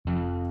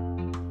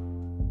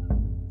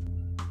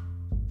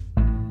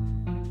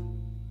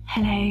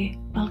Hello,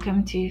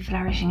 welcome to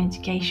Flourishing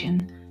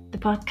Education, the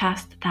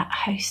podcast that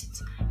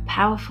hosts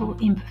powerful,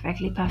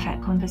 imperfectly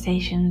perfect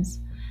conversations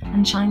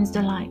and shines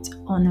the light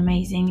on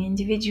amazing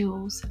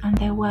individuals and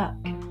their work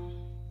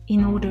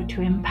in order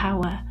to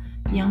empower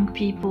young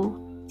people,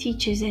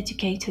 teachers,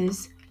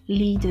 educators,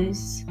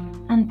 leaders,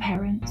 and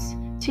parents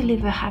to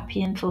live a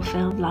happy and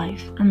fulfilled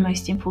life, and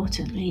most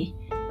importantly,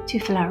 to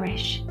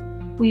flourish.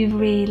 We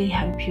really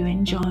hope you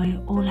enjoy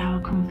all our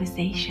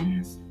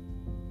conversations.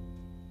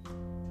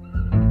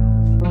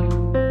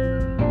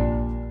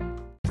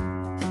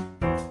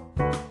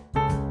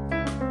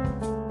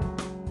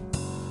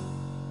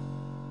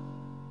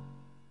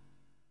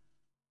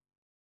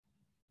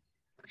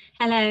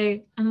 Hello,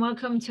 and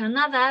welcome to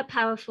another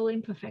powerful,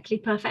 imperfectly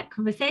perfect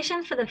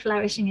conversation for the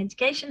Flourishing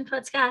Education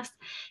podcast.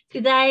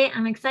 Today,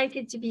 I'm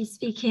excited to be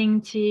speaking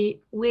to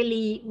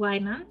Willy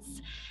Wijnands,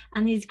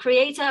 and he's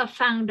creator,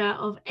 founder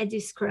of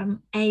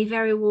EduScrum. A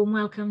very warm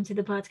welcome to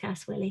the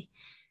podcast, Willy.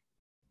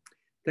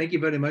 Thank you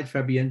very much,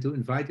 Fabienne, to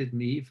invited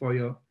me for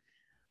a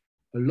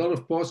lot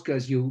of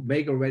podcasts you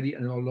make already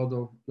and a lot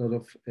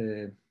of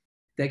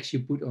text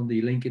you put on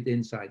the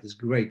LinkedIn site. It's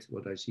great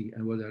what I see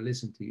and what I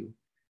listen to you.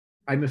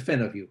 I'm a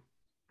fan of you.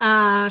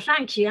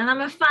 Thank you. And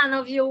I'm a fan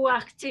of your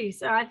work too.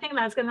 So I think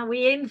that's going to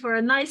be in for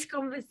a nice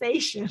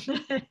conversation.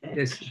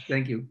 Yes,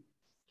 thank you.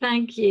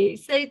 Thank you.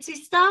 So to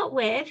start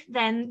with,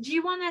 then, do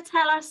you want to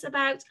tell us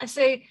about,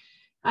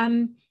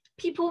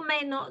 people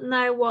may not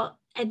know what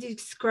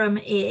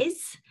EduScrum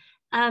is,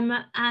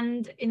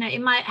 and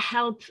it might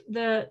help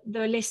the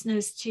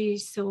listeners to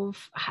sort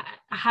of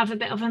have a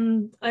bit of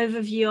an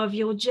overview of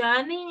your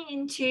journey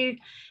into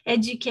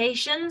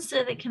education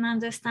so they can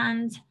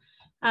understand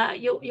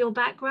your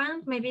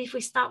background. Maybe if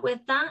we start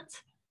with that.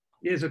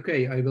 Yes,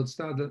 okay. I will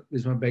start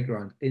with my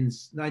background. In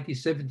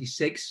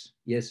 1976,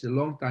 yes, a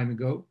long time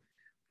ago,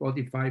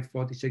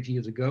 46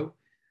 years ago,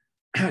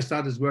 I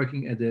started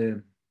working at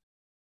a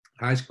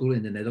high school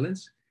in the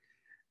Netherlands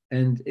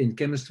and in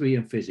chemistry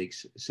and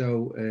physics.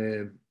 So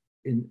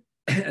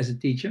as a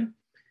teacher.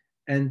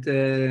 And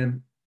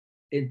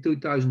in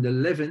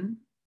 2011,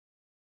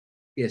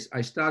 yes,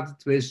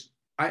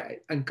 I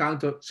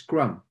encountered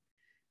Scrum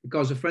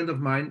because a friend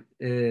of mine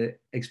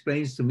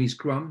explains to me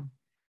Scrum,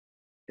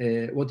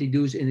 what he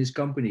does in his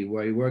company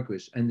where he works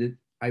with. And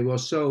I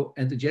was so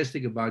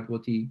enthusiastic about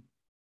what he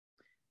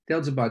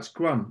tells about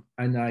Scrum.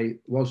 And I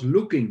was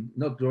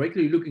not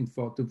directly looking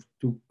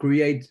to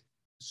create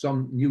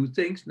some new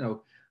things.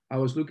 No, I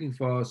was looking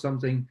for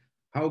something,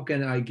 how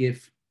can I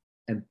give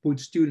and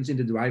put students in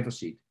the driver's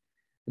seat?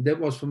 And that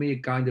was for me a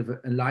kind of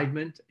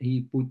enlightenment.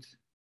 He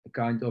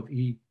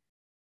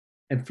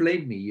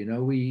inflamed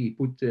me,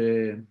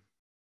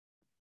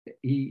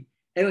 he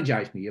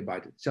energized me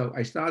about it. So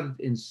I started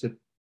in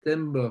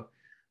September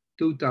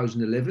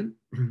 2011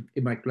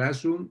 in my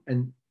classroom,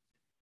 and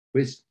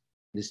with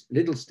these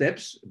little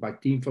steps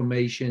about team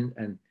formation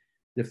and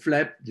the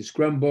FLAP, the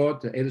Scrum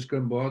board, the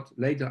EduScrum board.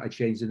 Later, I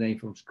changed the name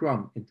from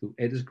Scrum into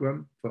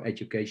EduScrum for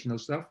educational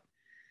stuff.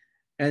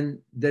 And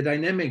the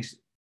dynamics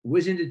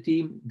within the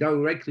team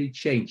directly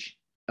change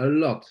a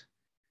lot.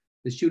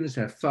 The students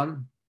have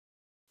fun,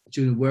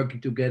 students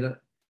working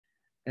together.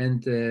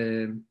 And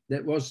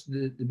that was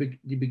the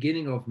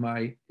beginning of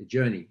my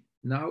journey.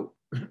 Now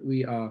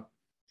we are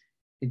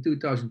in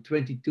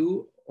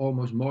 2022,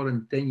 almost more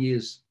than 10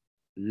 years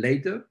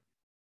later.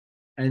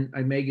 And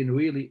I'm making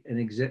really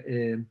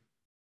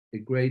a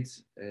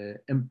great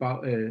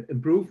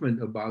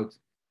improvement about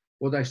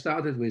what I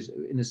started with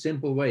in a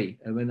simple way.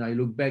 And when I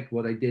look back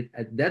what I did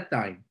at that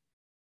time,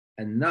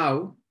 and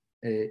now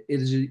it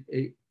is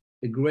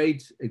a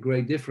great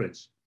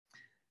difference.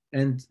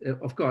 And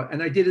of course,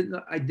 and I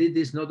did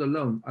this not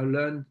alone. I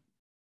learned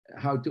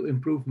how to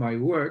improve my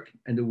work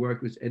and the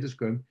work with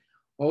EduScrum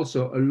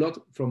also a lot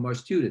from my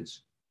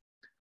students.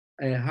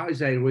 How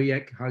they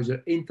react, how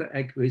they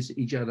interact with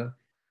each other,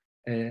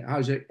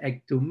 how they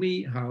act to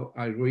me, how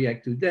I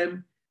react to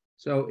them.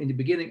 So in the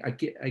beginning, I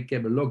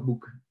kept a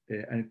logbook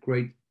and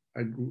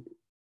I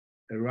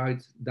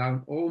write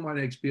down all my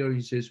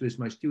experiences with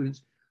my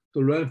students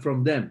to learn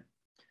from them.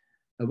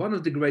 One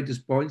of the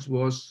greatest points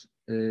was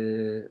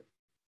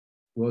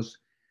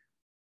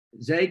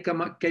they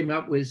came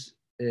up with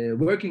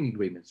working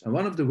agreements. And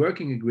one of the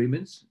working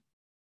agreements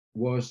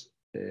was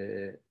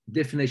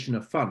definition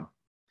of fun.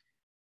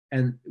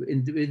 And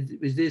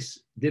with this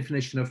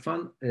definition of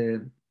fun,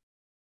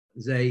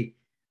 they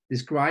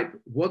describe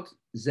what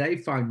they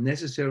find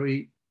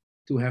necessary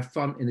to have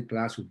fun in the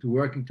classroom, to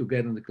working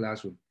together in the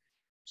classroom.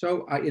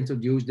 So I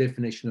introduced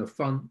definition of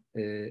fun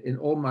in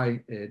all my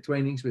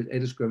trainings with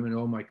EduScrum in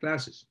all my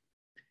classes.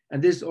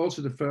 And this is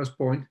also the first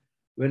point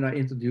when I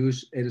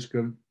introduce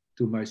EduScrum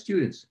to my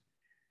students.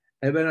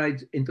 And when I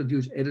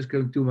introduce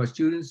EduScrum to my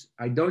students,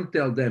 I don't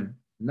tell them,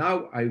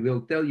 now I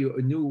will tell you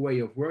a new way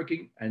of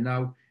working, and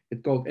now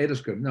it's called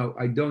EduScrum. No,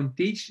 I don't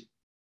teach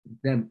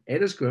them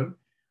EduScrum.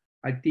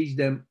 I teach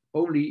them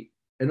only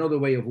another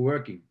way of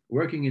working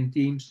in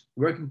teams,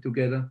 working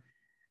together.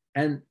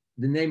 And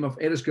the name of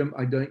EduScrum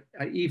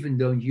I even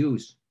don't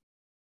use.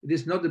 It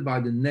is not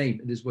about the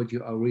name, it is what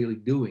you are really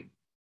doing.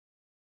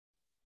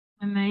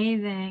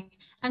 Amazing.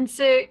 And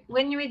so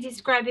when you were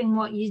describing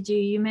what you do,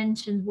 you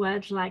mentioned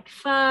words like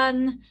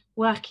fun,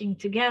 working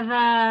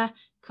together,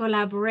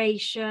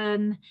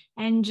 collaboration,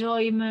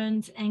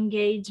 enjoyment,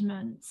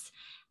 engagements.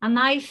 And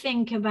I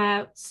think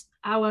about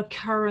our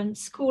current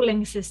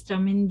schooling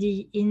system in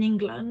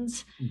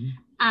England. Mm-hmm.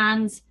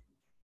 And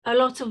a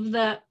lot of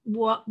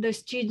what the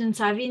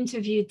students I've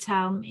interviewed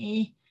tell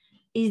me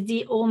is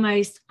the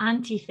almost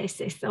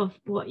antithesis of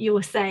what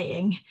you're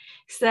saying.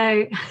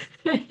 So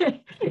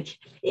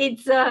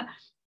it's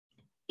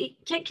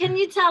can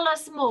you tell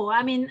us more?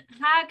 I mean,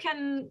 how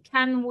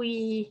can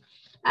we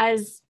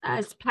as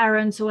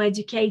parents or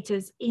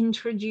educators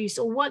introduce,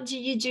 or what do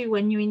you do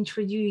when you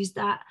introduce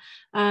that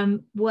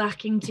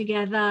working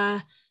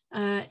together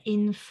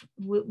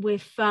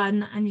with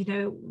fun, and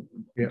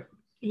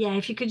yeah,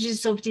 if you could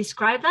just sort of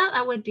describe that,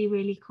 that would be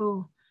really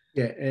cool.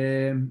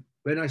 Yeah,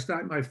 when I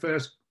start my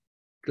first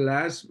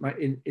class,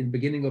 in the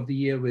beginning of the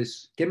year with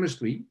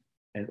chemistry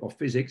or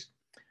physics,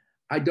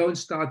 I don't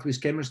start with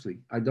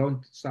chemistry. I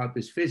don't start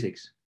with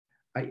physics.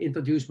 I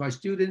introduce my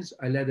students.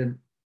 I let them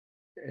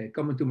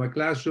come into my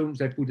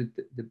classrooms. I put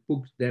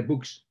their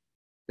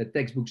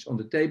textbooks on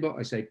the table.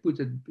 I say, put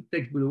the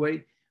textbook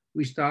away.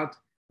 We start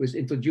with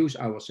introduce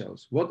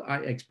ourselves. What I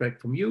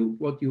expect from you,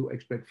 what you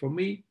expect from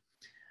me.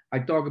 I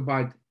talk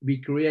about we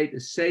create a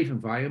safe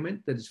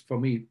environment. That is for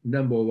me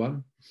number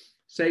one.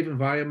 Safe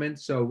environment.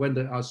 So when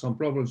there are some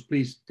problems,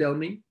 please tell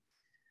me.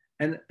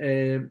 And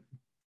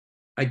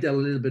I tell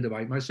a little bit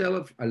about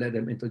myself. I let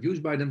them introduce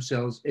by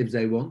themselves if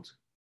they want.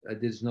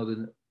 This is not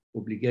an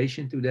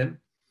obligation to them.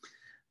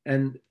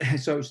 And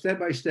so step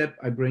by step,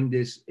 I bring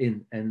this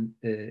in. And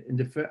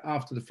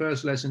after the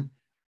first lesson,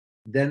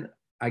 then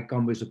I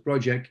come with a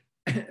project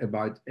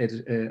about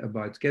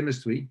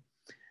chemistry.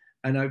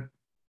 And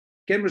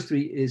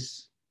chemistry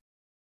is,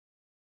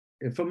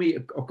 for me,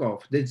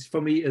 it's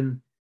for me a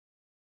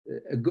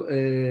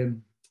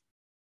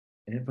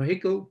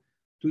vehicle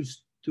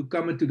to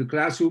come into the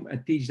classroom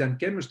and teach them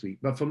chemistry.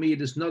 But for me,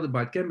 it is not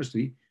about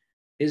chemistry.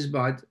 It's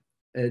about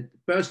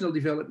personal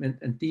development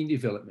and team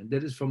development.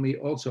 That is for me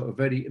also a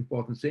very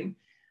important thing.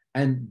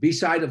 And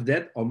beside of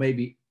that, or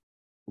maybe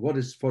what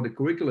is for the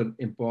curriculum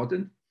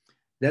important,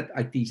 that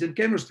I teach them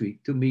chemistry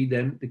to meet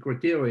them the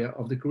criteria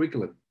of the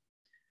curriculum.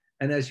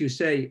 And as you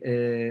say,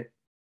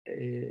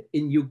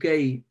 in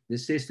UK, the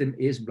system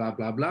is blah,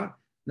 blah, blah.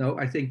 No,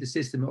 I think the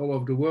system all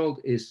over the world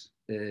is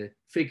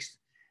fixed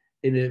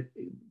in a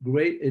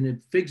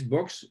fixed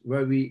box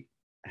where we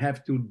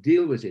have to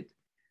deal with it.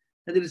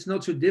 And it is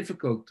not so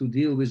difficult to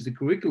deal with the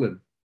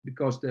curriculum,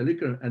 because the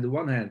curriculum, on the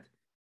one hand,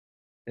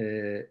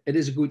 it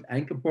is a good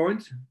anchor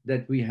point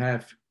that we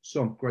have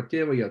some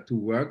criteria to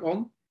work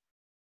on.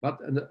 But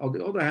on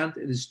the other hand,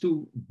 it is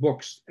too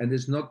boxed and it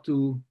is not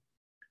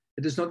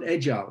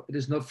agile, it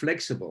is not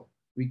flexible.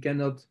 We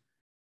cannot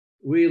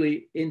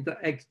really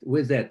interact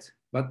with that.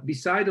 But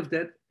beside of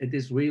that, it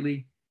is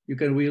really, you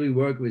can really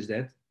work with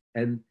that.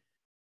 And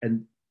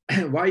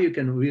why you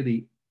can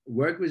really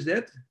work with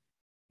that?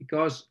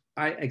 Because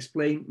I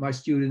explain my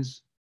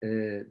students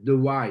the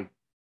why.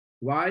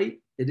 Why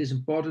it is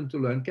important to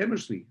learn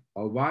chemistry,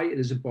 or why it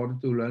is important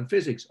to learn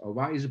physics, or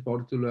why it is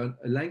important to learn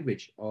a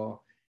language,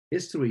 or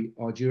history,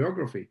 or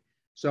geography.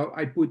 So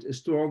I put a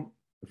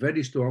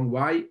very strong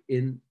why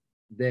in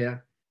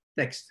their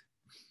text.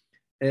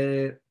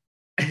 Because,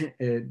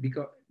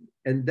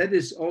 and that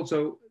is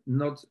also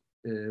not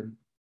in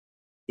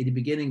the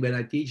beginning when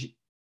I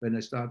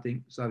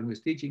starting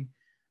with teaching,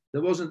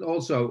 there wasn't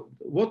also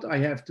what I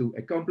have to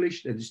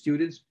accomplish to the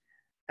students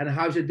and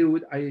how to do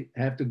it. I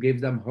have to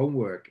give them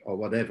homework or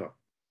whatever.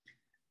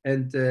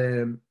 And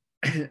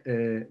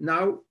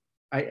now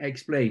I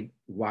explain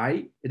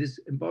why it is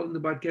important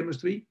about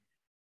chemistry,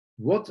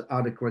 what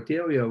are the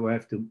criteria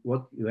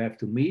what you have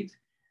to meet,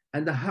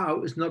 and the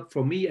how is not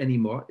for me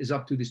anymore, is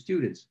up to the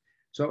students.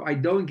 So I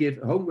don't give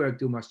homework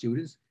to my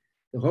students.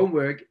 The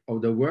homework or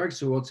the work,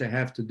 so what they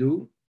have to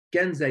do,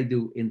 can they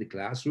do in the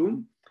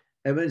classroom?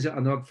 And when they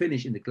are not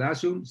finished in the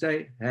classroom,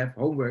 they have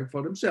homework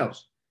for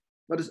themselves.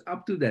 But it's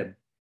up to them.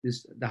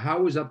 The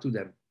how is up to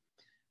them.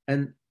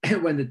 And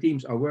when the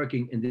teams are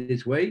working in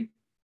this way,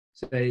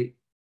 they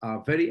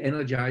are very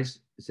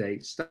energized. They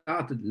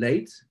started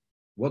late.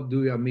 What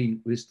do I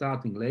mean with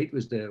starting late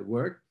with the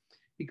work?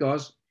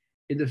 Because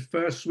in the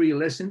first 3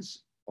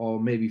 lessons, or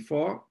maybe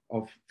 4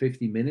 of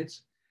 50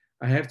 minutes,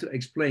 I have to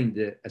explain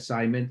the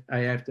assignment. I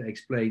have to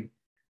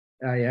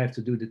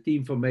do the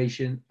team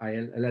formation.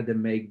 I let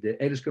them make the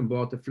Ediscon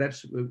board, the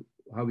flaps,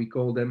 how we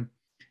call them.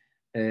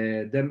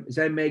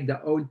 They make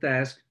their own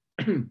task,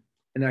 and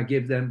I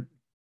give them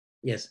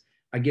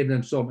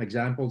some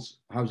examples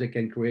how they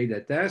can create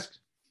their tasks.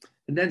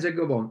 And then they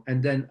go on.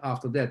 And then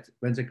after that,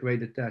 when they create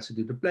the task, they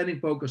do the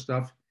planning poker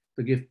stuff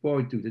to give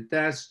point to the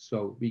task,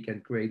 so we can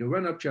create a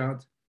run-up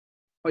chart.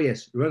 Oh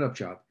yes, run-up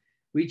chart.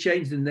 We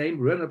changed the name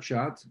run-up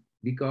chart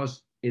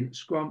because in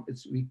Scrum,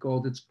 we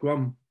called it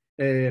Scrum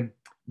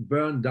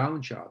burn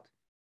down chart.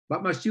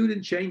 But my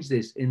students changed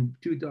this in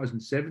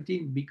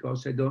 2017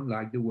 because they don't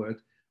like the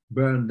word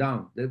burned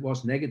down. That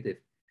was negative.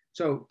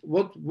 So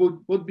what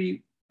would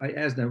be, I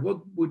asked them, what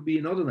would be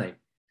another name?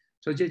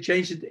 So they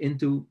changed it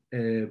into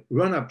a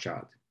run-up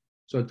chart.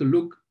 So to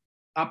look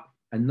up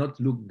and not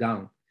look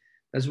down.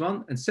 That's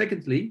one. And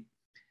secondly,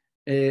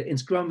 in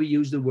Scrum, we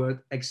use the word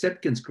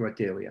acceptance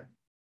criteria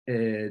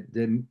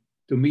to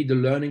meet the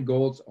learning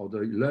goals or the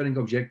learning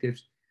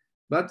objectives.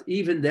 But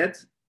even that,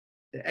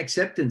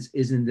 acceptance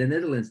is in the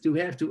Netherlands. You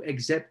have to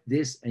accept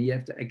this and you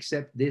have to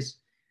accept this.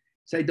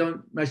 So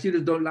my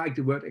students don't like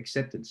the word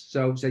acceptance.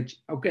 So say,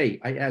 okay,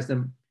 I asked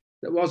them,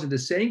 that was in the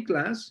same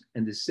class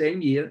and the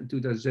same year in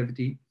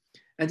 2017,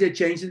 and they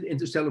changed it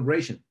into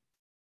celebration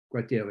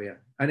criteria.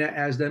 And I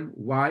asked them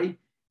why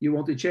you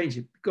want to change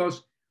it.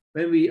 Because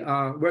when we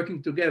are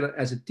working together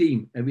as a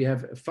team and we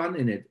have fun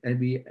in it and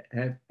we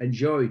have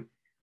enjoy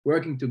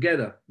working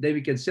together, then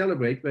we can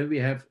celebrate when we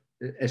have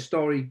a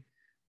story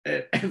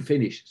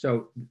finish.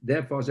 So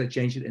therefore, I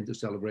changed it into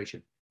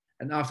celebration.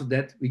 And after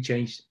that, we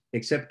changed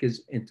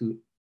acceptance into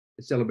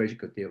celebration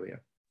criteria.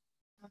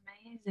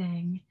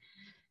 Amazing.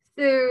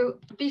 So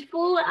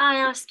before I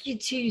ask you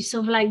to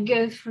sort of like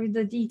go through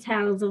the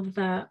details of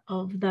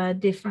the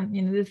different,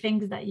 the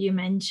things that you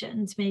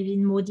mentioned, maybe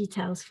in more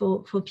details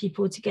for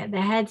people to get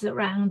their heads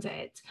around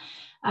it,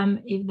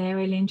 if they're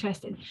really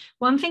interested.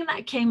 One thing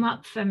that came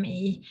up for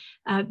me,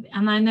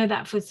 and I know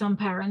that for some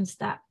parents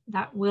that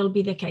will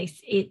be the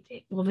case. It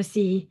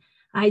obviously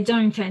I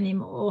don't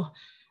anymore,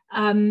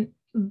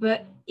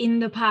 but in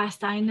the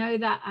past I know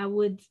that I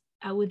would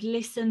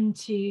listen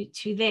to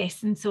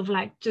this and sort of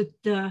like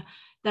the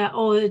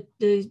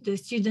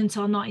students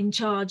are not in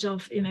charge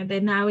of,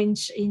 they're now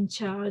in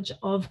charge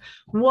of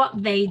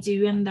what they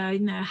do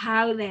and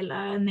how they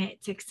learn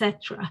it,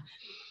 etc.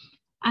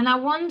 And I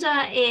wonder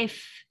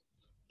if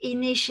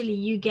initially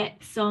you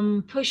get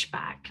some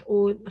pushback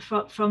or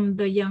from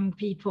the young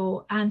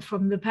people and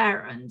from the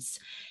parents,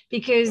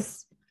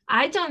 because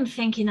I don't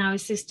think in our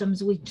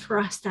systems we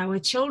trust our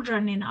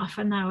children enough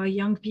and our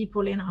young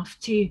people enough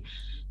to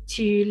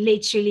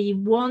literally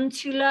want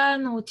to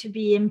learn or to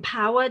be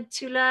empowered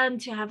to learn,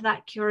 to have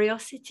that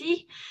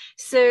curiosity.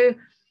 So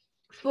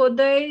for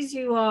those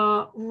who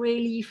are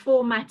really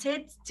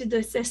formatted to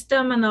the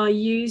system and are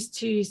used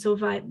to sort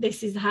of like,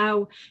 this is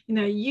how,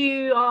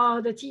 you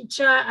are the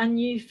teacher and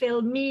you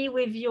fill me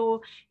with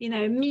your,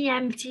 me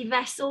empty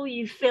vessel,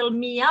 you fill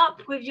me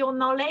up with your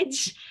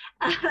knowledge.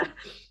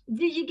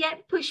 Do you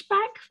get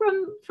pushback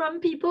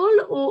from people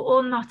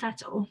or not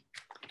at all?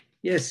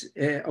 Yes,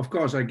 of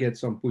course, I get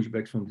some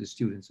pushbacks from the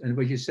students. And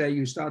what you say,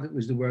 you started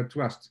with the word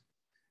trust.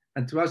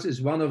 And trust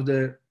is one of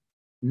the,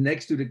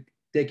 next to the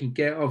taking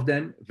care of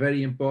them,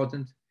 very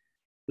important.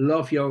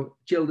 Love your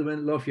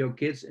children, love your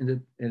kids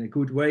in a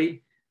good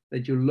way,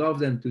 that you love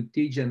them, to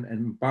teach them and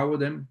empower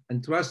them.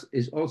 And trust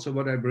is also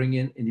what I bring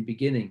in the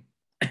beginning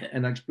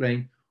and I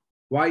explain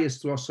why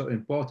is trust so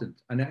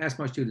important. And I ask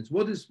my students,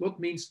 what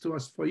means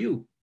trust for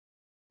you?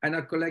 And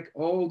I collect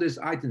all these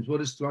items.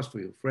 What is trust for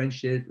you?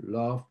 Friendship,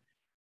 love,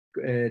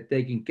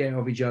 taking care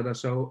of each other.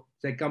 So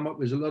they come up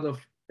with a lot of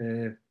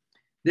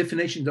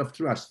definitions of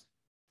trust.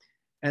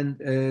 And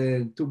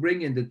to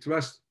bring in the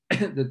trust,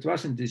 the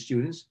trust in the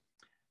students,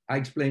 I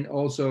explain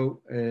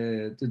also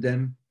to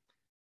them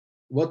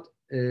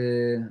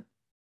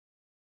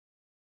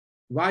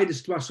why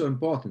is trust so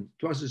important.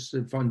 Trust is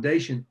the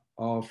foundation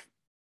of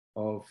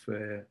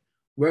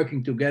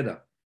working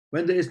together.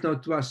 When there is no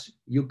trust,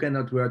 you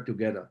cannot work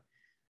together.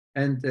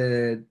 And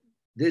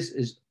this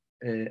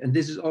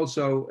is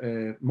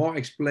also more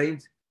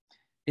explained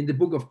in the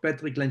book of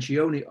Patrick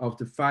Lencioni of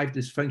the 5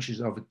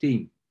 dysfunctions of a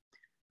team.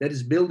 That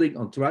is building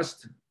on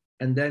trust.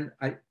 And then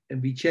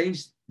we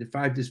changed the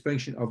 5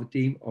 dysfunctions of a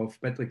team of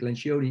Patrick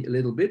Lencioni a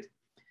little bit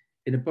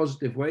in a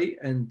positive way.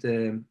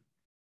 And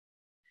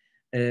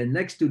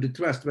next to the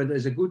trust, when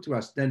there's a good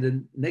trust, then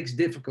the next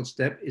difficult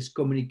step is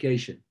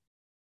communication.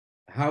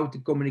 How to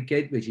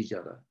communicate with each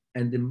other.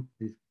 And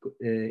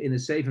in a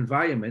safe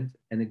environment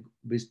and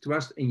with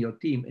trust in your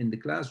team in the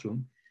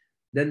classroom,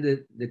 then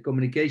the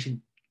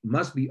communication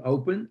must be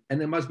open, and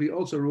there must be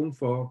also room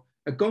for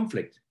a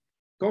conflict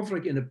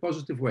in a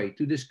positive way,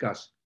 to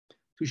discuss,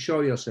 to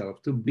show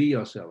yourself, to be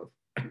yourself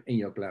in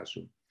your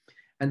classroom.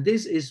 And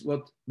this is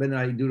what, when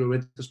I do the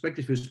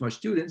retrospective with my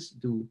students,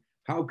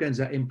 how can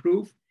they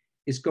improve,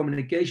 is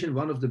communication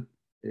one of the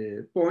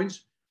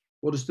points.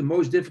 What is the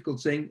most difficult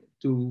thing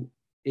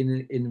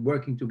in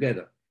working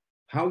together?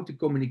 How to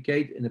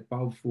communicate in a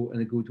powerful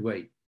and a good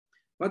way.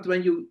 But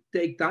when you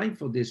take time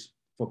for this,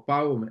 for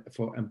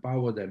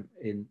empower them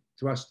in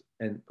trust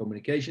and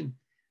communication,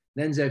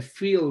 then they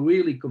feel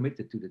really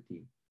committed to the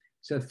team.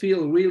 So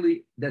feel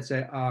really that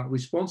they are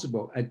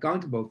responsible,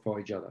 accountable for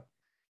each other.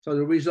 So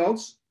the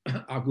results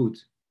are good,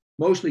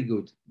 mostly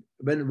good.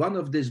 When one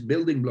of these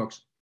building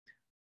blocks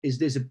is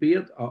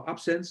disappeared or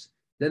absent,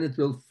 then it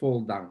will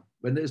fall down.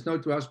 When there is no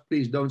trust,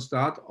 please don't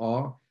start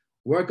or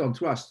work on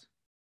trust.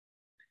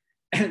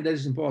 And that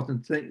is an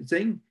important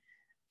thing.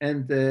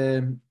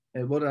 And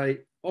what I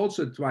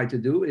also try to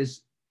do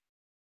is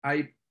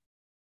I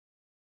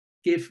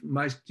give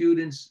my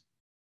students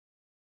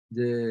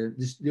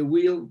the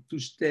wheel to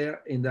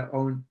steer in their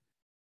own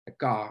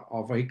car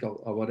or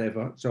vehicle or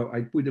whatever. So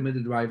I put them in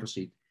the driver's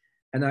seat.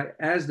 And I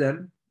asked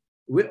them,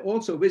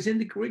 also within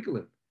the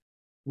curriculum,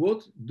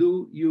 what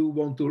do you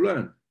want to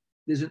learn?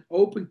 This is an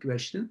open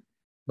question,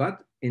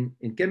 but in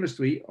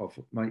chemistry of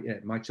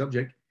my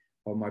subject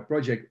or my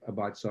project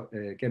about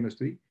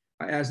chemistry,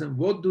 I asked them,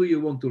 what do you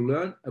want to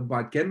learn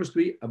about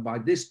chemistry,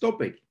 about this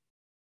topic?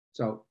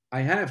 So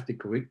I have the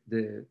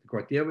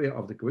criteria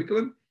of the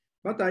curriculum,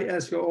 but I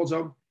ask her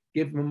also,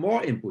 give them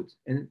more input.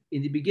 And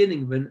in the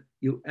beginning, when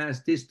you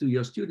ask this to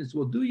your students,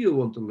 what do you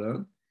want to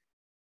learn?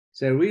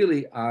 They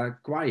really are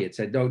quiet.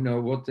 They don't know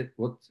what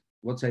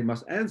they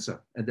must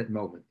answer at that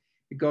moment.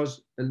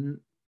 Because a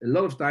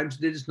lot of times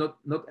this is not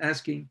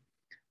asking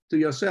to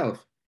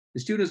yourself. The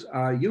students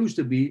are used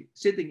to be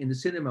sitting in the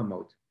cinema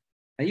mode.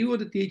 And you are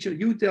the teacher,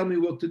 you tell me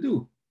what to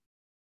do.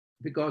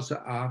 Because they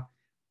are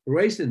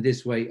raised in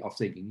this way of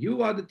thinking.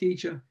 You are the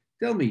teacher,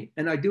 tell me,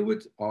 and I do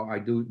it or I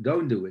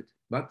don't do it.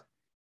 But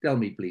tell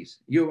me, please,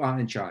 you are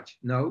in charge.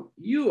 No,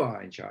 you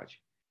are in charge.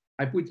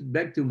 I put it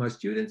back to my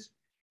students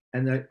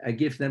and I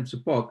give them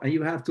support. And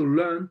you have to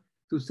learn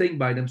to think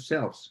by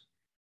themselves.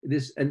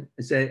 And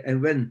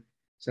when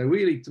they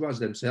really trust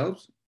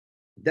themselves,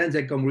 then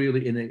they come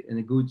really in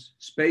a good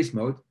space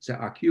mode. They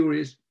are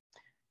curious.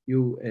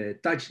 You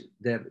touch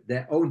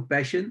their own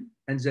passion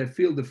and they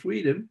feel the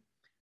freedom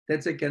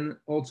that they can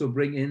also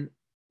bring in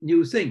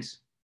new things.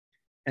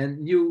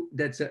 And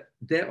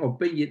their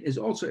opinion is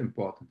also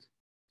important.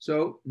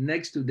 So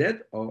next to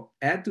that, or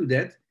add to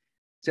that,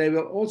 they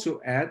will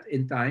also add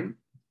in time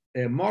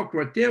more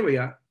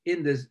criteria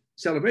in the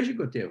celebration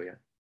criteria.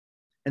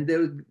 And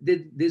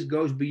this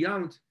goes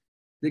beyond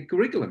the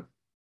curriculum.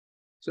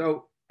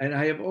 So, and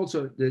I have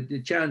also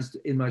the chance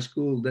in my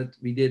school that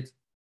we did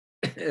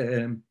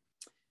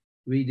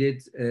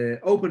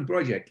open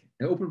project.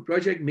 An open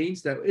project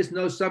means there is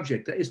no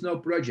subject, there is no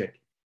project.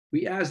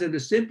 We ask them the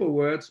simple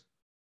words,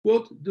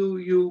 what do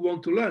you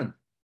want to learn?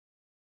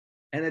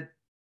 And it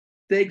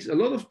takes a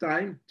lot of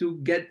time to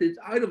get it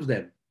out of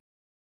them.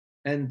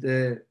 And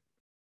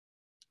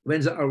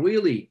when they are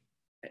really,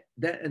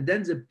 and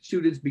then the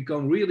students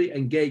become really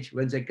engaged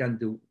when they can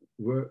do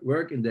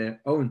work in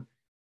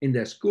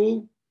their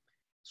school,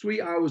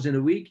 3 hours in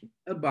a week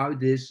about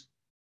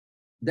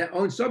their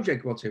own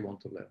subject, what they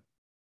want to learn.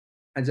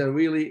 And they're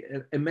really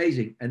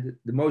amazing. And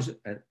the most,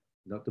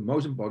 not the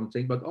most important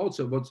thing, but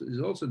also what is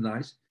also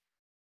nice,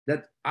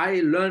 that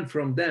I learn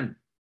from them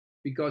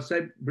because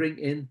they bring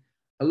in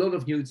a lot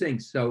of new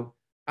things. So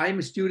I'm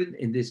a student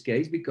in this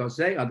case because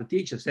they are the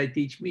teachers, they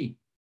teach me.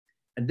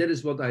 And that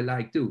is what I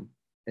like too.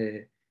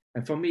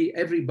 And for me,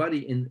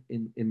 everybody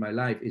in my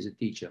life is a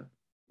teacher.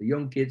 The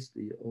young kids,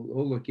 the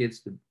older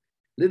kids, the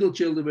little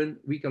children,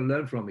 we can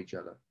learn from each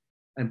other.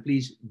 And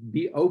please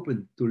be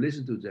open to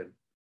listen to them.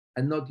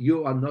 And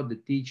you are not the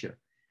teacher.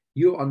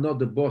 You are not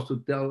the boss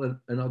to tell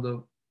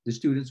the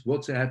students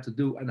what they have to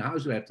do and how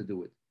they have to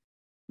do it.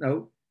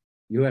 No,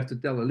 you have to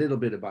tell a little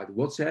bit about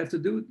what they have to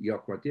do, your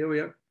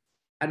criteria,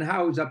 and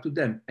how it's up to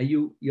them. And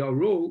your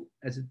role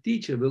as a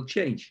teacher will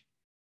change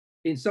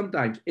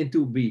sometimes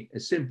into be a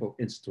simple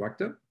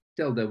instructor,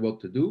 tell them what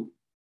to do,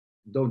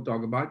 don't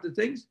talk about the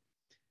things,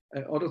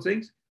 other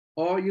things,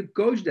 or you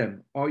coach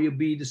them, or you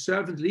be the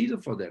servant leader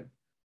for them.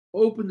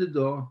 Open the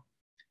door,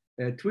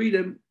 treat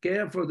them,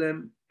 care for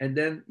them, and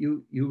then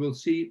you will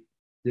see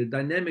the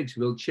dynamics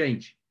will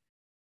change.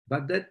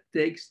 But that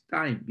takes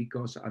time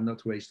because I'm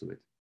not raised to it,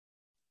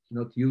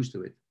 not used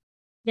to it.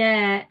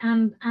 Yeah,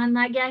 and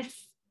I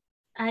guess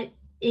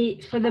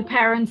for the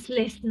parents,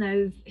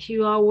 listeners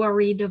who are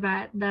worried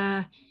about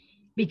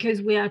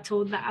because we are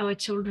told that our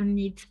children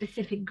need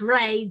specific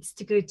grades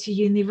to go to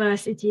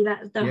university,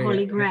 that's the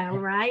holy grail,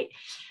 right?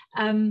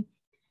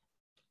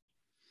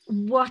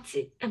 What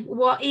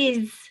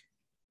is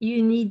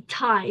you need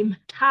time?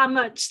 How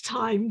much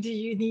time do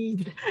you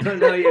need?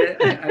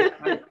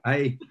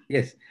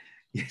 Yes.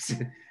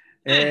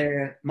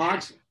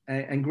 Marks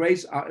and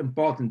grades are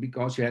important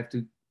because you have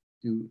to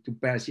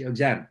pass your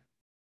exam.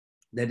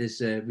 That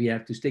is, we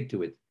have to stick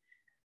to it.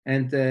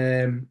 And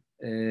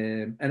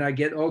I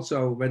get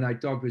also, when I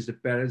talk with the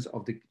parents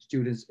of the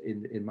students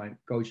in my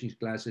coaching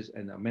classes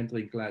and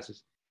mentoring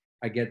classes,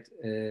 I get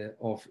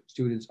of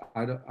students,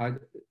 either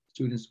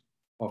students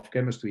of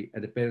chemistry,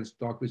 and the parents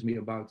talk with me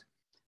about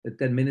a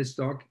 10 minutes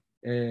talk.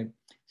 They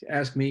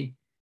ask me,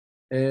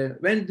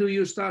 when do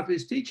you start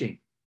with teaching?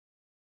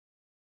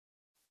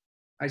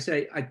 I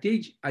say, I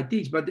teach,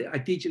 but I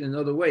teach in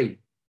another way.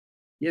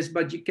 Yes,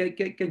 but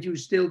can you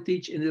still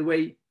teach in the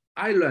way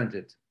I learned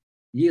it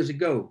years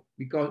ago?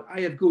 Because I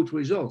have good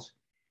results.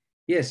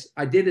 Yes,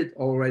 I did it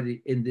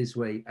already in this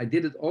way. I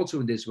did it also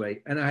in this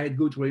way, and I had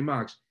good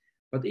remarks.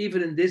 But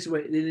even in this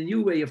way, in a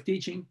new way of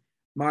teaching,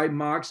 my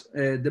marks,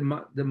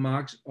 the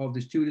marks of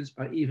the students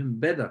are even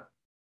better.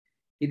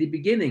 In the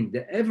beginning,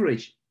 the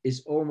average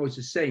is almost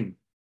the same.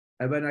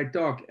 And when I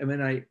talk and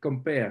when I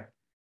compare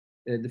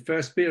the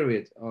first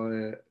period,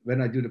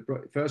 when I do the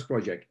first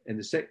project and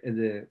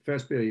the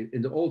first period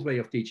in the old way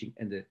of teaching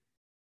and the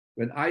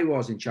when I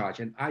was in charge,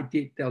 and I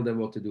did tell them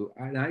what to do,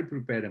 and I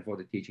prepared them for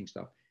the teaching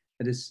stuff.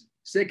 And the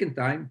second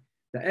time,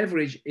 the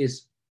average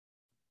is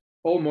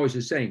almost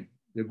the same.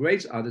 The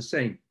grades are the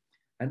same.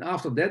 And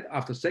after that,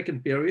 after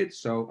second period,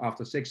 so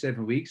after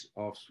 6-7 weeks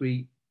of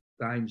 3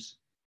 times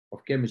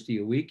of chemistry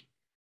a week,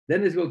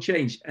 then it will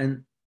change.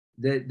 And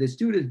the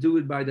students do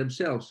it by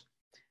themselves.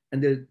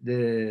 And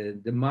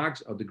the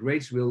marks or the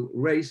grades will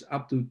raise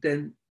up to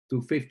 10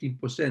 to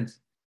 15%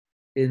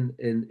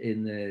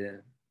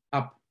 in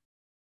up.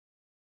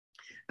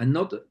 And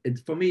not,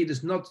 for me, it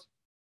is not,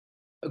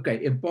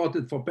 okay,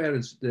 important for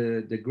parents,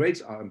 the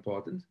grades are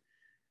important.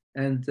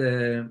 And,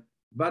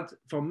 but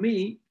for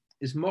me,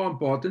 it's more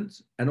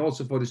important, and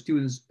also for the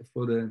students,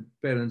 for the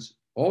parents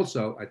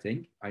also, I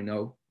think, I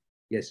know,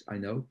 yes, I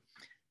know,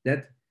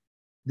 that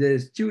the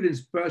students'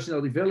 personal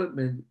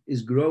development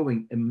is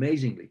growing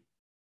amazingly.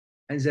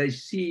 And they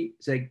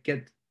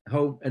get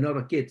home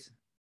another kid.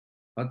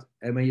 But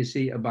when you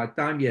see about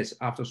time, yes,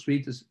 after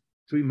 3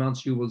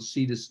 months, you will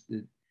see this,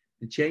 the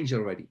change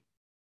already.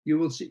 You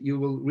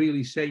will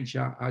really change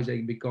how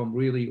they become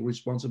really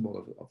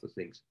responsible of the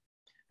things.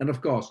 And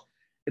of course,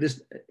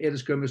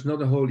 Eduscrum is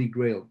not a holy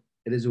grail.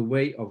 It is a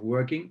way of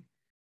working,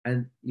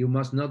 and you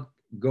must not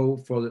go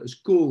for a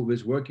school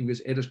with working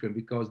with Eduscrum,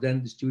 because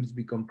then the students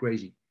become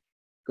crazy.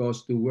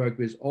 Because to work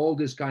with all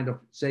this kind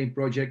of same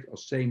project or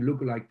same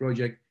lookalike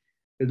project,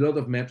 a lot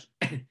of maps,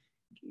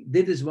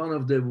 this is one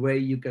of the way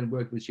you can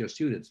work with your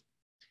students.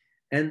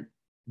 And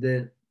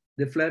the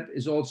flap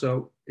is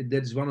also,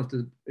 that is one of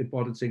the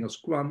important things of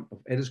Scrum,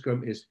 of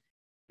Eduscrum, is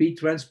be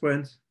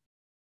transparent.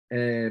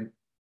 Be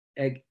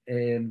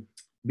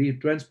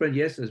transparent,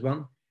 yes, there's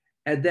one.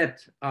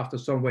 Adapt after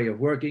some way of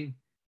working,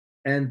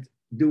 and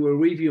do a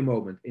review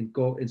moment. In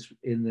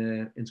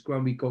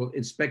Scrum we call it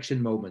inspection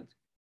moment.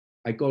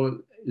 I call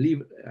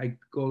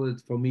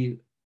it for me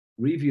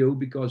review,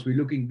 because we're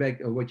looking back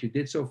at what you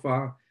did so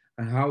far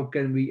and how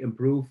can we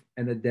improve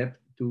and adapt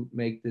to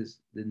make this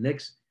the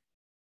next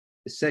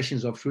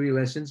sessions of 3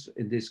 lessons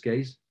in this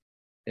case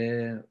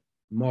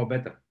more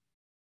better.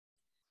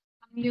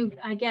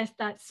 I guess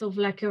that's sort of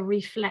like a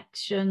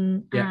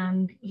reflection, yeah.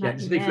 and like,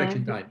 it's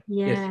reflection time.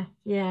 Yeah,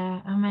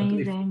 yes.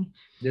 Amazing.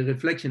 The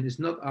reflection is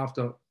not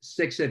after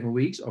 6-7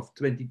 weeks of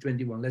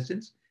 20-21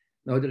 lessons.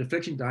 No, the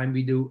reflection time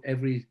we do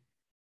every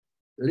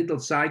little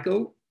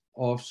cycle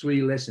of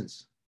 3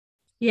 lessons.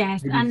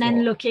 Yes, Maybe and 4.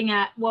 then looking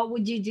at what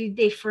would you do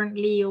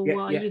differently, or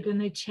what are you going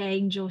to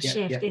change or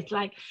shift. It's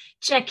like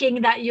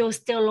checking that you're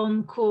still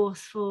on course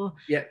for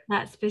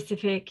that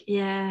specific.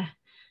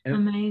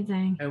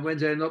 Amazing. And when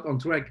they're not on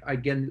track, I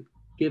can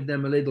give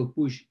them a little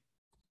push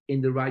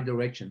in the right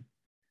direction.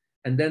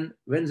 And then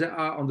when they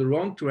are on the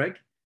wrong track,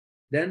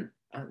 then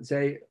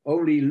they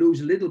only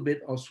lose a little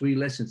bit of 3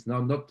 lessons. Now,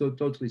 not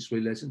totally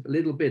 3 lessons, a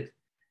little bit,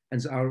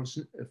 and they are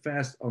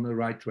fast on the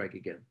right track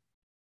again.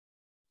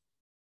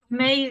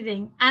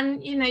 Amazing.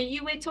 And,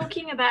 you were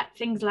talking about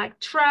things like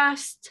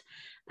trust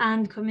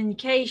and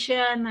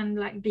communication, and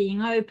like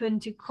being open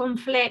to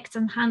conflict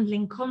and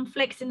handling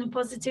conflicts in a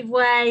positive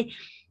way,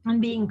 and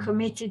being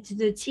committed to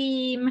the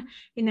team,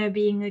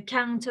 being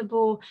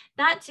accountable.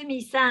 That to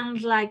me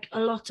sounds like a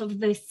lot of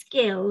the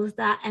skills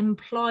that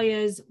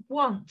employers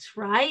want,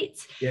 right?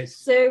 Yes.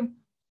 So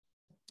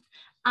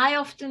I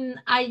love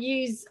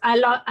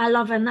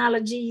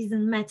analogies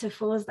and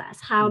metaphors.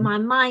 That's how my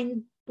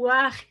mind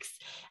works.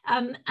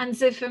 And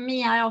so for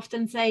me, I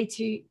often say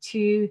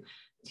to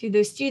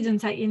the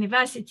students at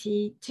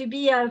university, to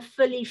be a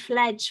fully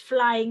fledged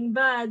flying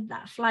bird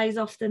that flies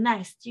off the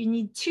nest, you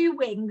need 2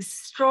 wings,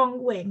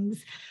 strong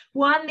wings.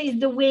 One is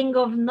the wing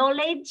of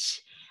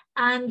knowledge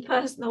and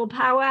personal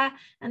power,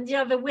 and the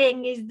other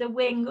wing is the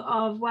wing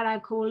of what I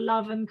call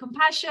love and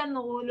compassion,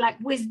 or like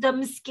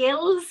wisdom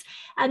skills.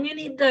 And you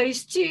need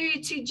those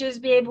 2 to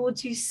just be able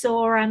to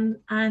soar and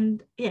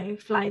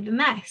fly the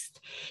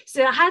nest.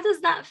 So how does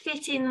that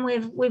fit in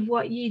with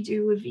what you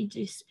do with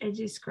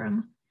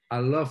Eduscrum? I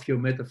love your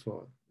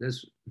metaphor.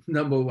 That's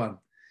number 1.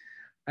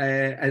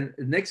 And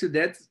next to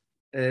that,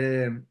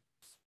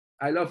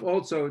 I love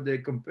also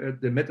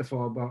the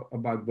metaphor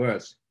about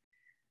birds.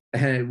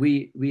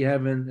 We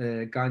have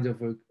a kind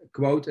of a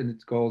quote, and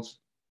it's called,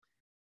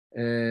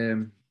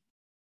 Eduscrum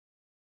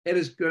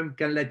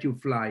can let you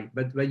fly,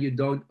 but when you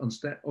don't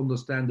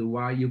understand the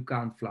why, you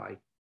can't fly.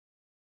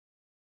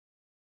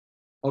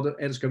 Other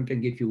Eduscrum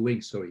can give you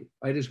wings, sorry.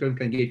 Eduscrum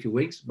can give you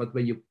wings, but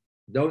when you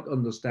don't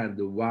understand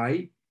the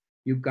why,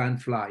 you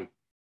can't fly.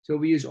 So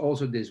we use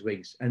also these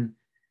wings, and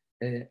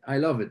I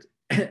love it,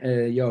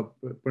 your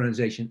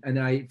pronunciation, and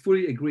I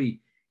fully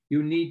agree.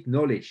 You need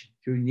knowledge.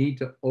 You need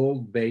the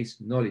old-based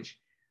knowledge,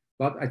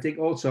 but I think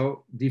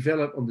also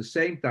develop on the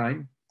same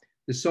time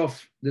the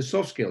soft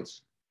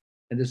skills,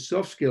 and the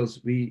soft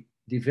skills we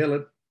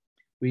develop.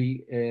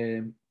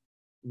 The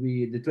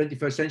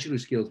 21st century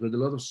skills with a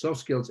lot of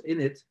soft skills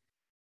in it.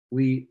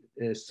 We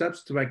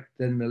subtract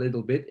them a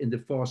little bit in the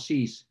 4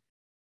 C's: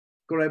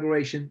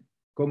 collaboration,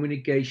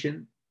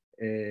 communication,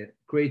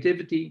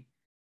 creativity,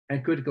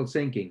 and critical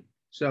thinking.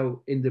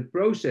 So in the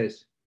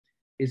process,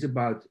 it's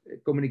about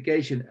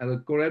communication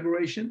and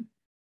collaboration,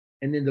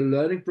 And in the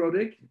learning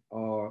product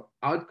or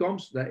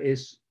outcomes, there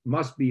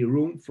must be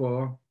room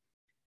for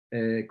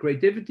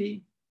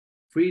creativity,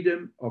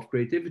 freedom of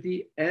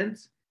creativity, and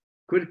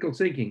critical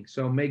thinking.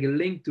 So make a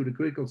link to the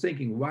critical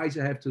thinking. Why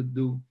do I have to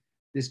do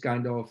this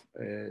kind of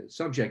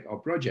subject or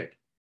project?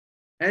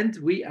 And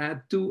we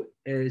add 2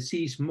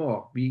 C's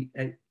more. We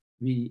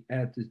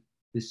add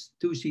this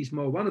 2 C's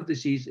more. One of the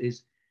C's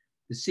is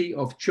the C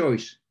of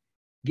choice.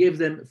 Give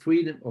them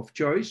freedom of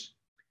choice.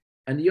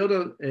 And the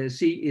other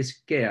C is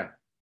care.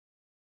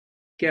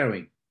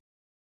 Caring.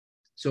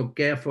 So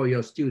care for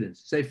your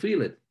students. They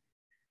feel it.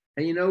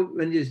 And you know,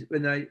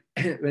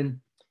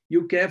 when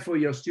you care for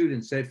your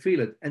students, they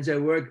feel it, and they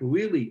work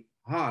really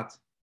hard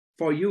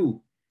for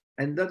you.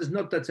 And that is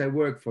not that they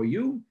work for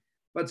you,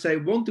 but they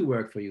want to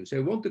work for you.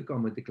 They want to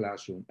come in the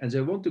classroom, and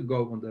they want to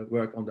go on the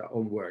work on their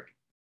own work,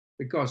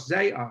 because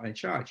they are in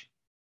charge.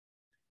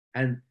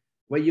 And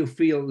when you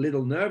feel a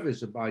little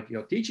nervous about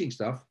your teaching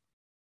stuff,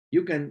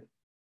 you can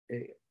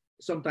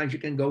sometimes you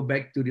can go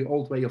back to the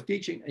old way of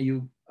teaching, and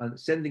you are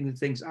sending the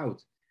things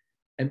out.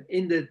 And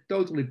in the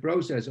totally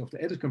process of the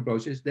EduCamp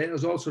process, there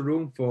is also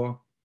room for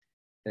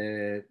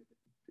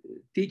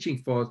teaching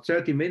for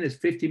 30 minutes,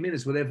 50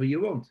 minutes, whatever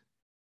you want.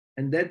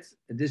 And that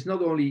is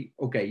not only,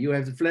 okay, you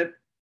have to flip,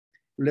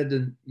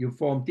 you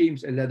form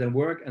teams and let them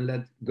work and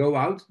let go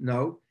out.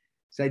 No,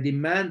 they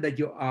demand that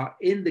you are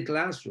in the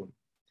classroom.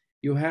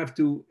 You have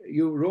to,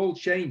 your role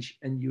change,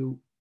 and you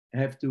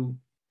have to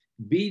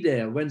be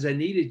there when they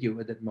needed you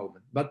at that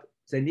moment, but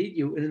they need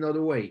you in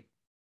another way.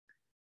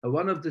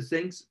 One of the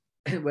things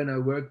when I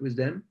work with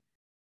them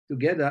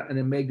together and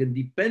I make them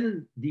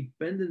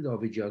dependent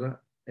of each other,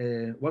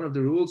 one of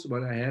the rules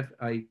what I have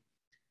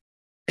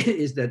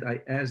is that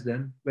I ask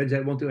them when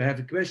they want to have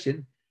a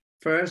question,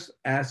 first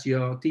ask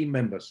your team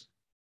members.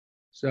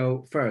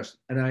 So first,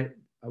 and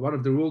one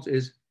of the rules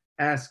is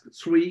ask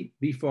 3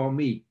 before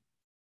me.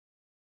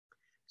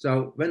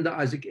 So when there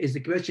is the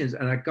questions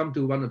and I come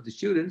to one of the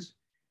students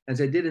and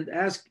they didn't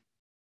ask,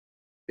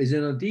 is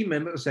a team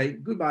member, say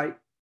goodbye,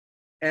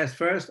 ask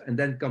first and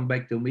then come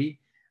back to me.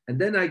 And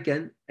then I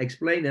can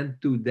explain them,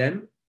 to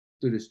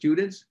the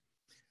students,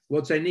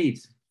 what they need.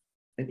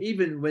 And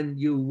even when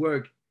you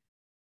work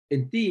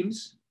in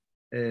teams,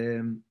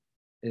 then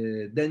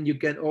you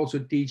can also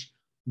teach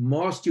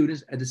more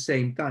students at the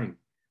same time.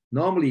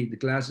 Normally the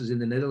classes in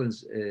the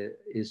Netherlands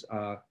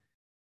are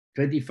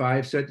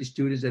 25, 30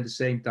 students at the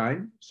same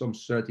time, some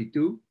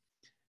 32.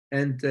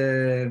 And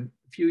a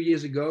few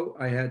years ago,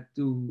 I had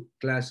 3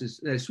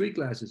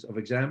 classes of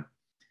exam,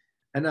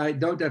 and I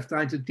don't have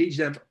time to teach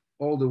them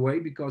all the way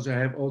because I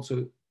have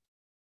also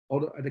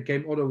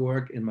other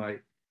work in my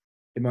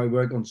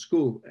work on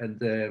school.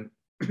 And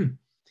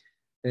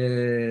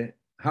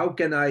how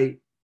can I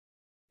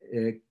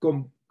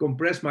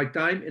compress my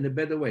time in a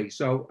better way?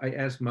 So I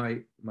asked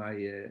my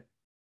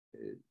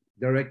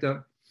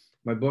director,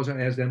 my boss,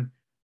 I asked them,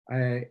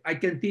 I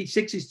can teach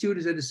 60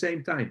 students at the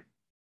same time.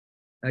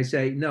 I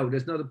say, no,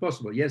 that's not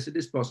possible. Yes, it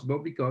is possible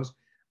because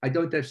I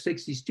don't have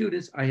 60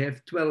 students. I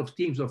have 12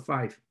 teams of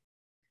 5.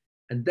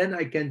 And then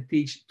I can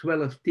teach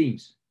 12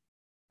 teams.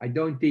 I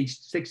don't teach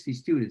 60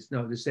 students,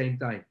 no, at the same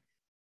time.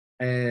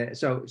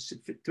 So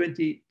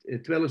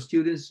 12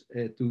 students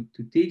to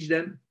teach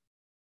them.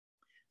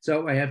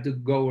 So I have to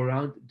go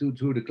around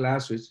through the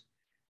classes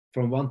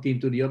from one team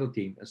to the other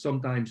team. And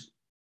sometimes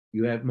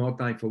you have more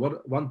time for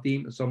one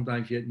team, and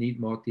sometimes you need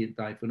more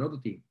time for another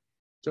team.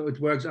 So it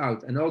works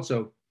out. And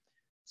also,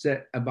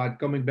 about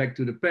coming back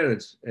to the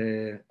parents,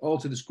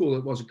 also the school,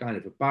 it was a kind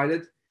of a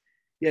pilot.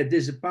 Yeah,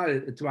 this is a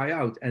pilot, a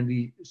tryout, and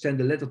we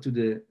send a letter to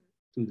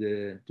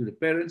the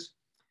parents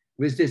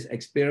with this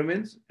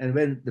experiment. And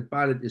when the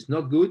pilot is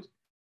not good,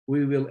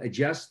 we will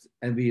adjust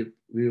and we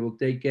will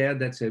take care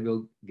that they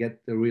will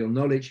get the real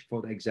knowledge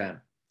for the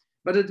exam.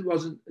 But it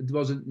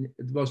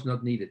was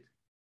not needed.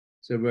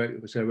 So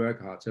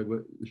work hard.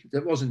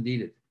 That wasn't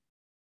needed.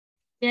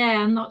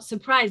 Yeah, I'm not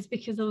surprised,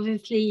 because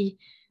obviously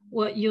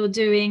what you're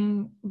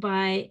doing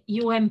by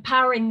you're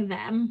empowering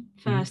them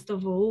first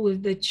of all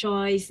with the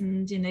choice,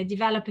 and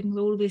developing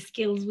all the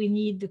skills we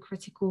need, the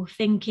critical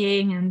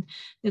thinking and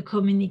the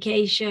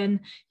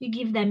communication. You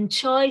give them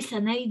choice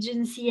and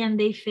agency, and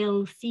they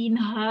feel seen,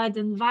 heard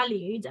and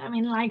valued. I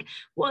mean, like,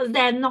 what's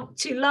there not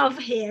to love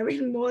here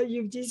in what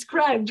you've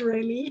described,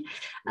 really?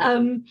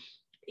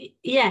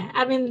 Yeah,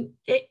 I mean,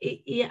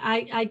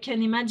 I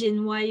can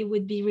imagine why it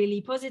would be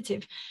really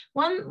positive.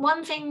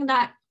 One thing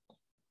that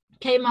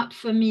came up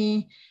for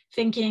me,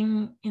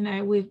 thinking,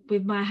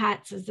 with my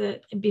hats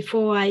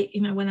before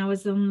when I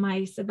was on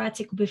my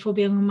sabbatical, before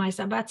being on my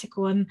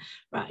sabbatical, and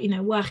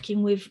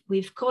working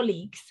with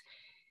colleagues,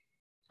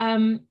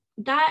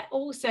 that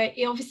also,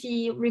 it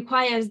obviously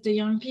requires the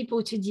young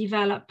people to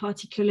develop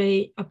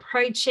particular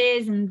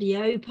approaches and be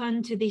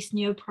open to this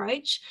new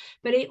approach,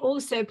 but it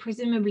also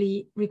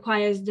presumably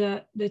requires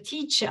the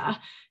teacher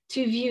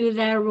to view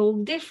their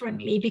role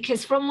differently,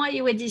 because from what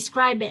you were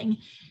describing,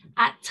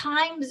 at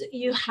times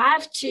you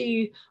have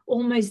to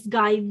almost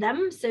guide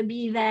them, so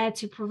be there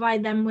to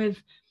provide them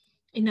with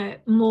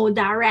more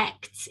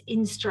direct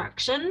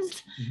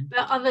instructions, Mhm.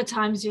 but other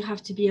times you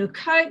have to be a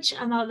coach,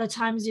 and other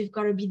times you've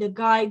got to be the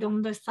guide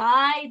on the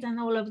side and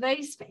all of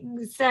those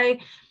things. So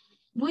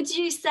would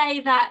you say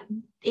that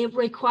it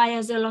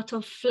requires a lot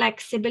of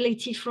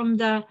flexibility from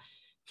the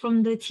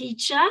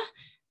teacher?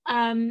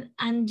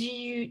 And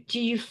do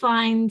you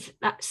find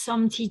that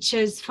some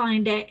teachers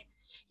find it,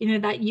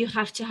 that you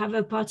have to have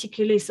a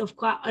particularly sort of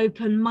quite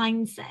open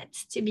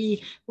mindset to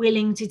be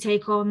willing to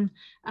take on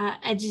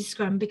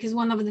EduScrum? Because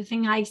one of the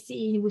things I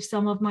see with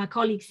some of my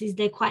colleagues is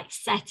they're quite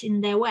set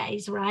in their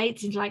ways,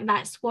 right? It's like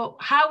that's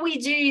how we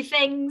do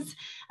things,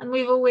 and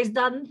we've always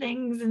done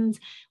things, and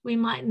we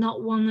might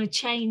not want to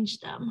change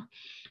them.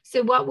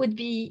 So what would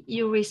be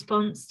your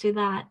response to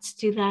that,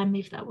 to them,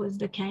 if that was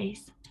the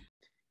case?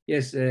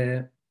 Yes,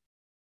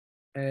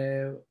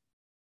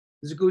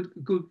 it's a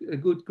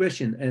good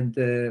question, and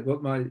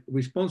what my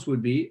response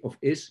would be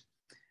is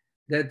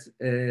that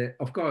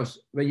of course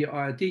when you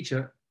are a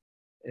teacher,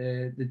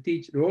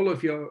 the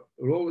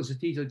role as a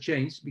teacher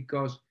changed,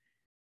 because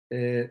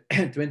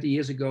 20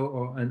 years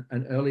ago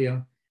and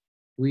earlier,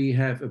 we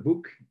have a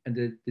book, and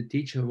the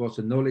teacher was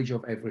the knowledge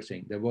of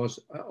everything. There was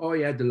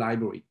the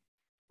library,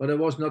 but there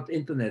was not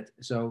internet.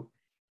 So,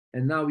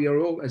 and now your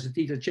role as a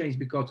teacher changed,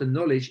 because the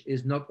knowledge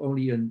is not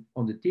only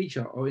on the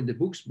teacher or in the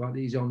books, but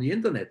is on the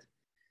internet.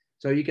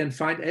 So you can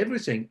find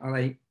everything.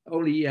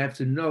 Only you have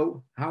to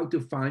know how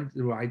to find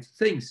the right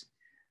things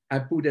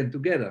and put them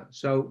together.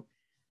 So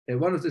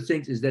one of the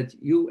things is that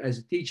you as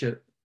a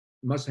teacher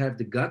must have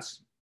the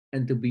guts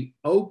and to be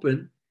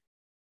open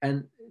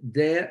and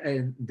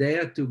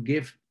dare to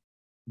give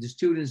the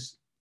students,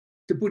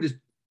 to put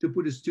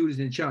the students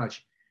in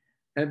charge.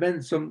 And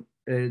when some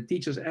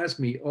teachers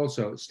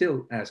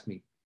still ask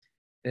me,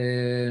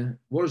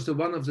 what is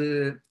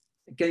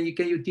can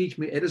you teach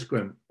me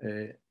EduScrum?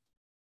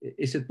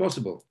 Is it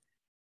possible?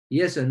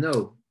 Yes and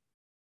no.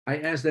 I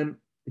ask them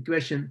the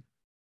question,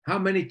 how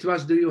many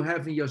trust do you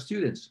have in your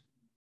students?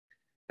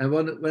 And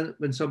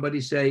when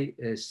somebody say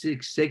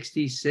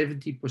 60,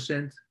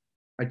 70%,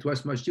 I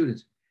trust my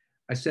students.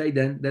 I say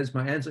then, that's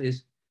my answer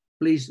is,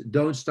 please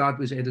don't start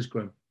with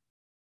EduScrum.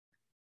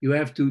 You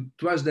have to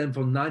trust them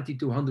from 90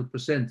 to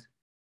 100%.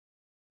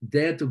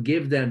 Dare to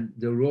give them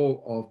the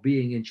role of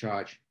being in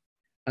charge.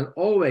 And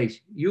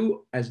always,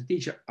 you as a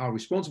teacher are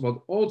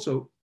responsible.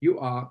 Also, you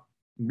are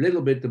a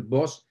little bit the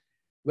boss.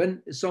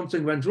 When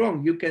something went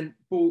wrong, you can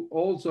pull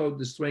also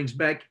the strings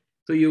back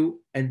to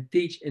you and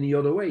teach in the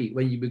other way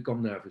when you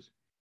become nervous.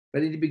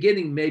 But in the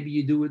beginning, maybe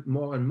you do it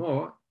more and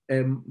more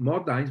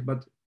times,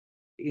 but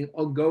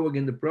ongoing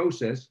in the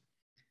process,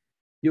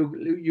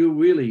 you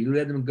really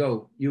let them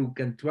go. You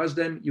can trust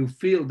them. You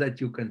feel that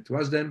you can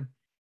trust them.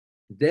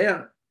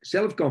 Their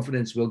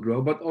self-confidence will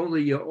grow, but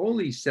only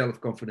your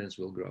self-confidence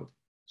will grow.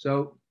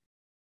 So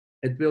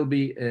it will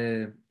be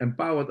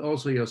empowered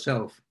also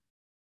yourself.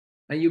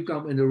 And you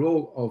come in the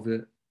role of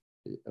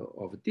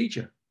a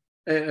teacher,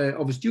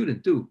 of a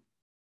student too,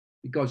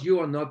 because you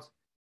are not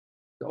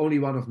the only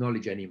one of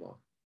knowledge anymore.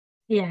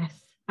 Yes,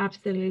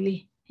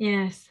 absolutely.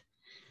 Yes.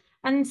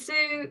 And so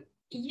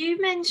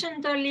you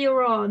mentioned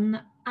earlier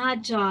on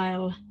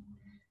agile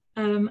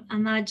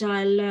and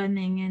agile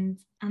learning,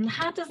 and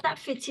how does that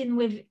fit in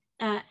with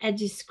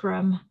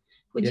EduScrum?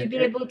 Would you be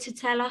able to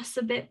tell us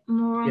a bit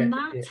more on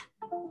that? Yeah.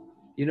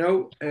 You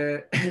know,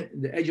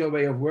 the agile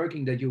way of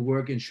working, that you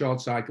work in short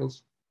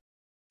cycles,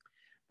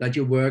 that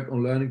you work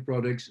on learning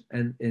products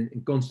and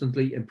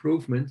constantly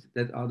improvement,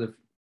 that are the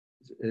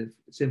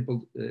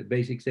simple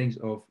basic things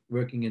of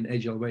working in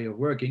agile way of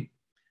working.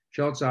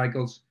 Short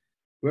cycles,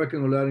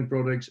 working on learning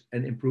products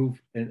and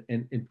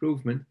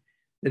improvement,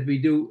 that we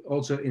do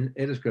also in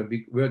EduScrum.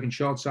 We work in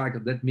short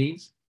cycle. That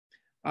means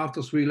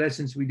after 3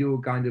 lessons, we do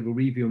a kind of a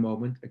review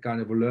moment, a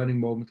kind of a learning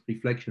moment,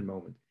 reflection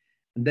moment.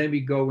 And then we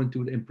go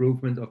into the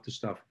improvement of the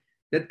stuff.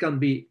 That can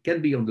be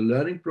on the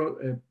learning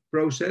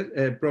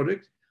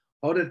product,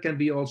 or that can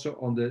be also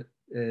on the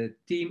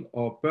team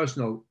or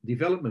personal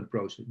development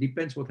process.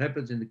 Depends what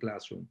happens in the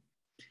classroom.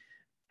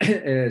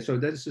 So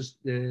that's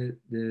just the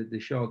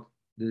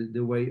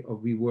way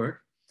of we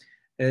work.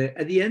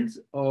 At the end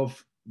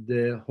of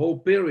the whole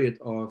period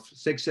of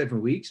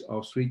 6-7 weeks,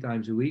 or 3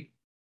 times a week,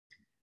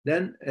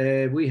 then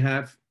we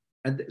have,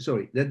 and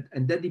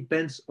that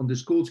depends on the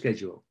school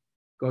schedule.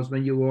 Because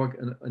when you work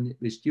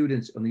with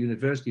students on the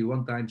university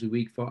 1 time a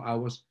week, 4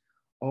 hours,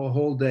 or a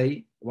whole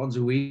day, once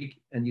a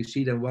week, and you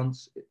see them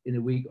once in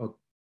a week or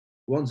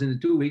once in the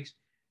 2 weeks,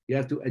 you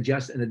have to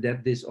adjust and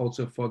adapt this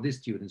also for these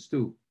students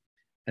too.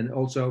 And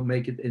also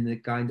make it in a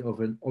kind of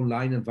an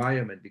online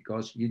environment,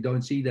 because you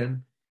don't see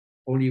them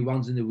only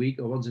once in a week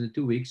or once in the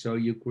 2 weeks. So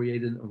you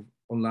create an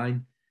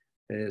online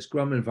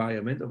Scrum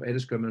environment, of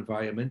EduScrum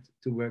environment,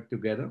 to work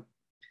together.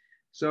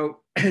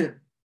 So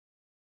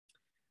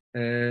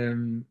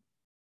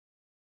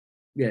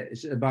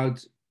it's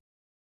about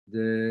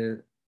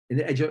the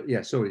agile.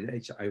 Yeah,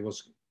 sorry, I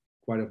was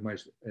quite of my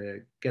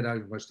get out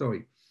of my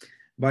story.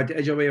 But the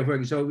agile way of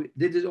working. So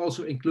this is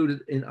also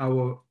included in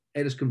our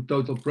EduScrum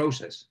total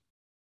process.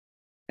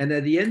 And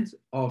at the end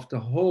of the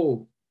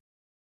whole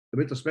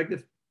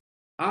retrospective,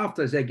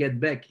 after they get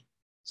back,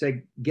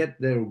 they get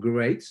their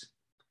grades,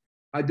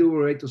 I do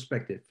a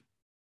retrospective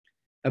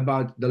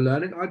about the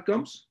learning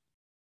outcomes,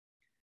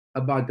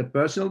 about the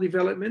personal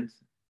development,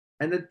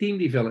 and the team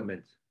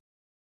development.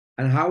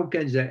 And how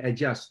can they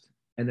adjust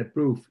and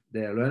improve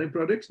their learning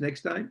products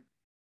next time?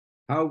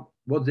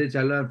 What did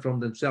they learn from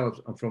themselves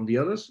and from the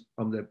others,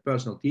 on their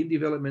personal team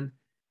development,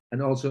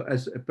 and also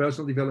as a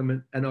personal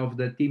development and of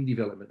the team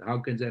development? How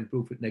can they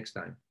improve it next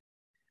time?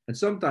 And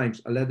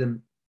sometimes I let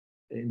them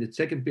in the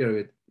second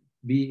period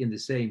be in the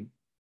same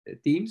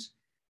teams.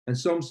 And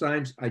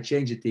sometimes I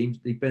change the teams,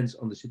 depends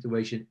on the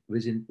situation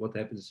within what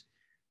happens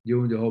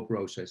during the whole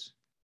process.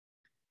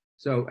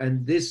 So,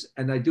 and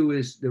I do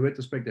is the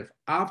retrospective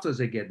after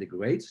they get the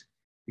grades,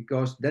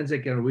 because then they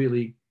can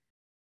really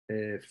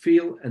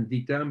feel and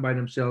determine by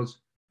themselves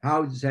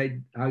how did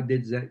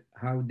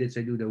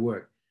they do their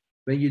work.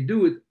 When you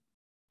do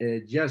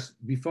it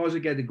just before they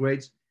get the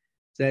grades,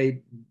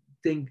 they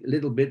think a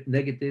little bit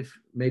negative,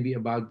 maybe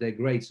about their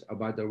grades,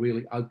 about their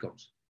really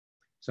outcomes.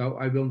 So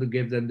I want to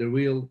give them the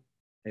real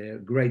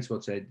grades,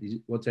 what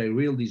they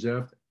really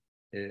deserved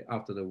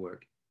after the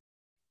work.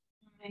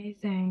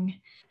 Amazing.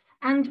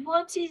 And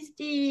what is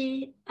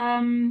the,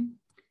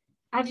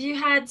 have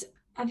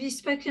you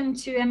spoken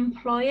to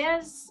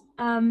employers,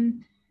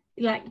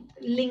 like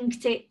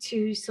linked it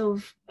to sort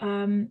of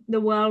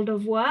the world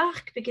of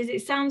work? Because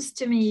it sounds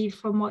to me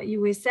from what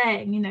you were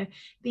saying, you know,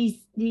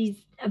 these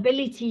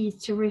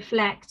abilities to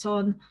reflect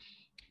on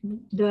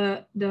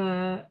the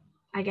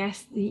I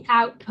guess the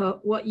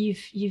output, what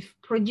you've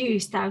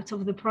produced out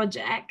of the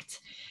project,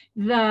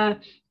 the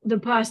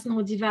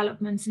personal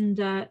developments and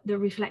the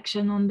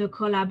reflection on the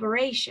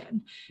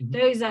collaboration. Mm-hmm.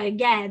 Those are,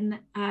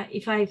 again,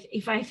 if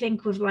I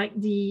think with like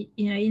the,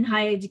 you know, in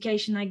higher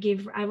education,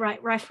 I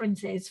write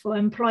references for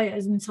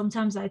employers, and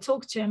sometimes I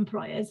talk to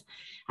employers,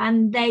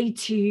 and they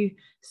too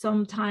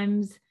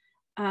sometimes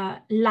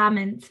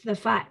lament the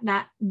fact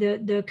that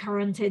the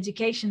current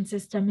education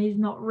system is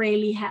not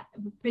really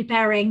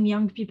preparing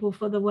young people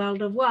for the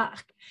world of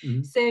work.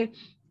 Mm-hmm. So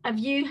have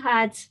you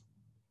had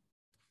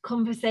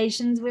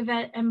conversations with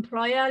an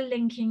employer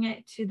linking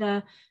it to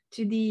the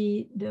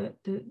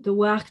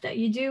work that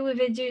you do with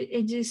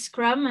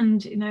EduScrum,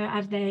 and, you know,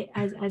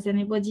 has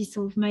anybody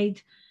sort of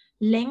made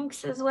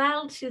links as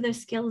well to the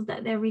skills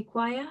that they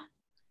require?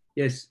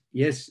 Yes,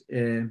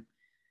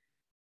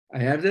 I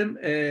have them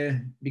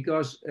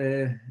because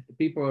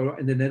people are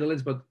in the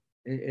Netherlands, but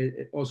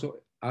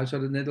also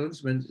outside the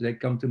Netherlands, when they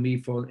come to me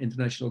for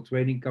international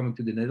training, coming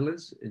to the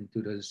Netherlands in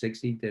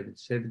 2016,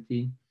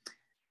 2017,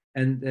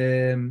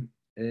 and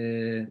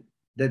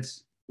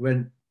that's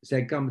when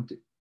they come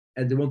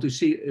and they want to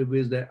see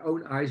with their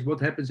own eyes what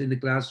happens in the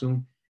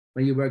classroom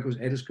when you work with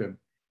EduScrum.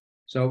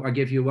 So I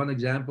give you one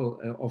example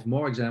of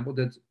more example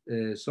that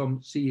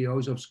some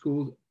CEOs of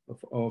schools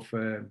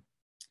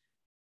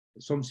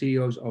some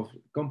CEOs of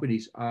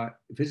companies are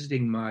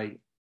visiting my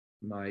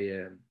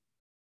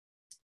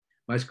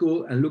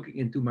school and looking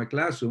into my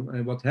classroom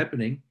and what's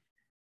happening.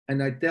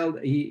 And I tell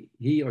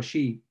he or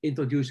she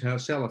introduce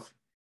herself,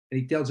 and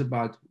he tells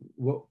about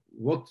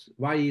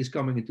why he is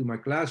coming into my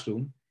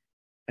classroom,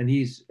 and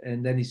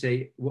then he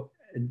say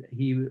and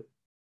he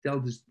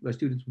tells my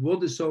students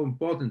what is so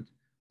important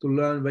to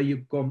learn when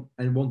you come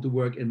and want to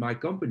work in my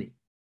company.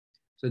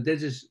 So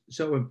this is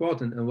so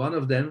important, and one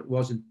of them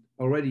was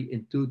already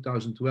in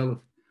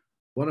 2012.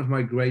 One of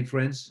my great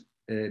friends,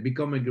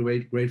 becoming a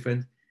great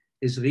friend,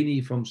 is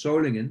Rini from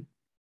Solingen.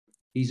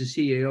 He's a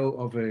CEO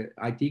of an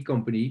IT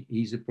company.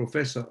 He's a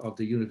professor of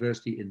the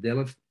university in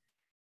Delft.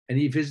 And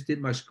he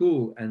visited my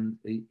school, and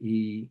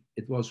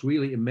it was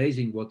really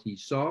amazing what he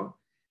saw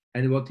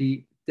and what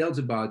he tells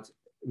about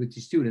with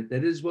the student.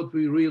 That is what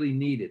we really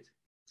needed.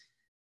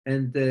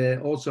 And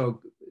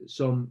also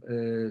some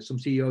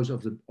CEOs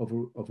of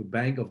a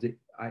bank, of the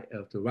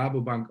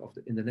Rabobank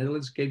in the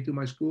Netherlands, came to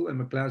my school and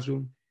my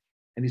classroom,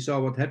 and he saw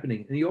what's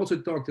happening. And he also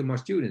talked to my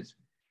students.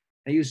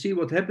 And you see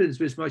what happens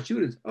with my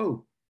students.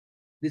 Oh,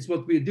 this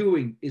what we're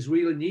doing is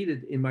really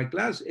needed in my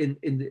class, in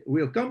the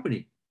real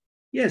company.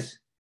 Yes,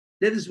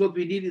 that is what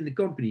we need in the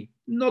company.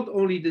 Not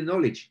only the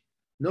knowledge.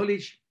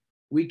 Knowledge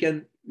we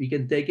can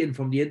take in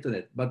from the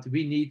internet, but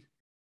we need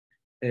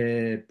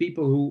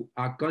people who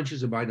are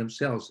conscious about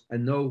themselves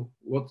and know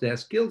what their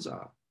skills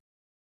are.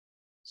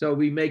 So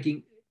we're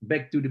making,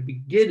 back to the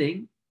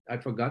beginning, I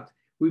forgot,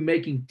 we're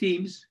making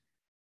teams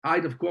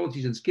out of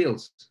qualities and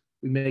skills.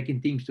 We're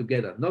making teams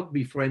together, not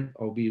be friends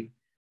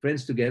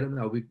together.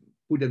 No, we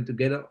put them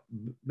together,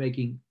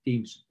 making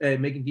teams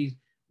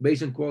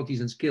based on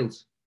qualities and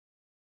skills.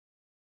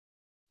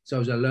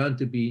 So they learn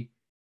to be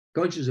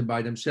conscious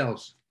about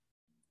themselves.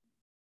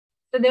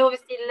 So they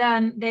obviously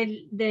learn,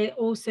 they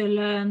also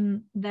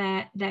learn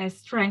their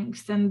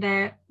strengths and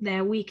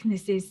their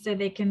weaknesses, so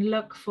they can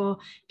look for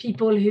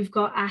people who've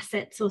got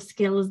assets or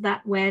skills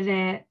that where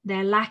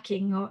they're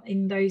lacking or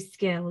in those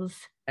skills.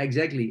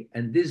 Exactly,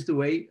 and this is the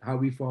way how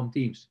we form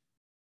teams.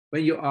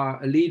 When you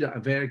are a leader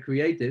and very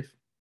creative,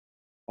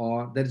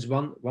 or that is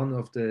one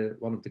of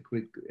the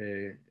quick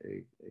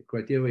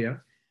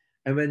criteria,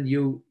 and when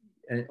you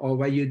or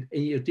when you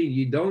in your team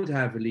you don't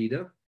have a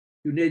leader,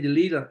 you need a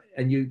leader,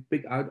 and you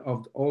pick out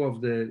of all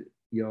of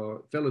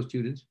your fellow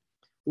students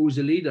who's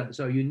a leader.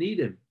 So you need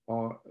him,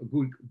 or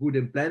good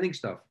in planning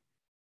stuff.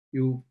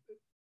 You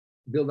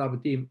build up a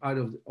team out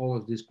of all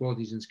of these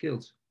qualities and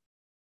skills.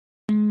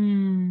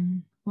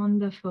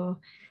 Wonderful.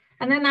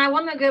 And then I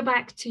want to go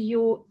back to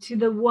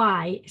the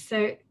why.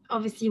 So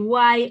obviously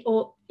why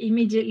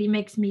immediately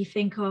makes me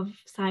think of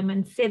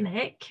Simon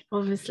Sinek,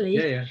 obviously.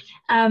 Yeah.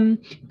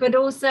 But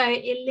also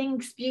it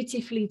links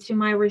beautifully to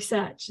my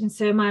research. And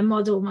so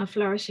my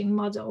flourishing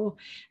model.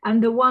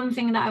 And the one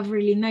thing that I've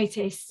really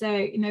noticed,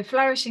 so,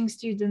 flourishing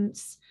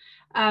students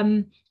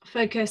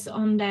focus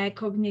on their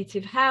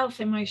cognitive health,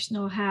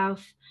 emotional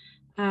health,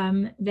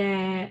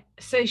 their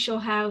social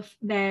health,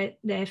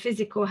 their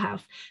physical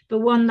health. The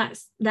one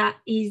that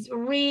is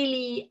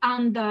really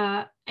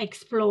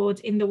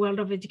underexplored in the world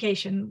of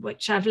education,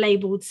 which I've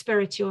labeled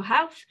spiritual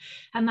health.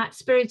 And that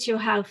spiritual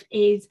health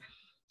is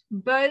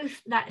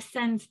both that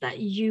sense that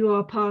you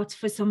are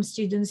for some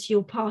students,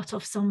 you're part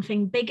of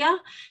something bigger.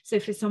 So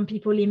for some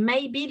people, it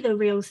may be the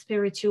real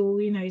spiritual,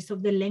 sort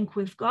of the link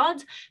with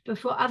God, but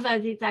for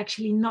others, it's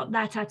actually not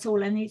that at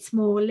all. And it's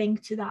more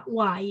linked to that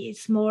why.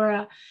 It's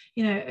more,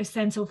 a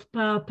sense of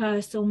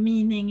purpose or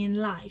meaning in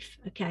life,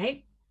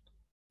 okay?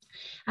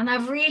 And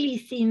I've really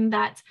seen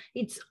that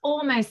it's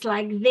almost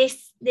like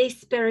this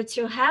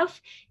spiritual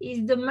health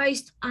is the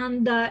most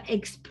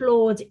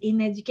underexplored in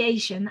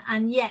education.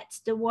 And yet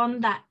the one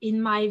that, in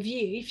my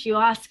view, if you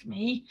ask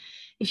me,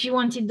 if you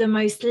wanted the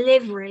most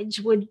leverage,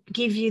 would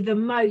give you the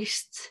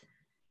most,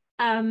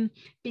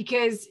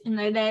 because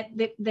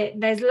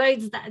there's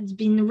loads that's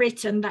been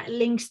written that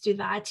links to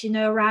that,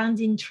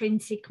 around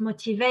intrinsic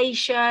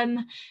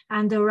motivation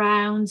and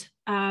around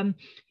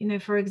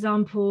for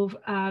example,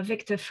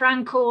 Viktor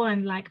Frankl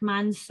and like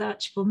man's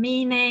search for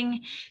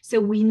meaning.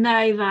 So we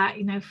know that,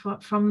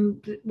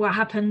 from what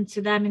happened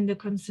to them in the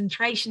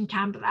concentration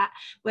camp, that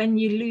when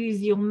you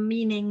lose your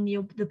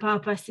meaning, the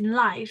purpose in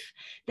life,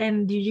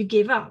 then you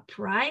give up,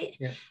 right?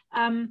 Yeah.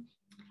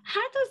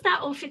 How does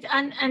that all fit?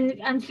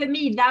 And for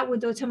me, that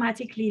would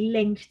automatically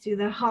link to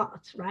the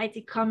heart, right?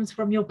 It comes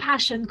from your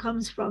passion,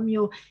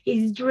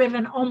 is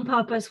driven on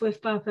purpose,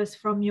 with purpose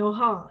from your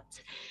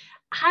heart.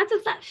 How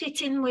does that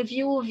fit in with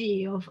your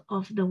view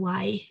of the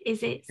why?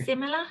 Is it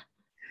similar?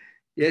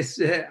 Yes,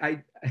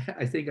 I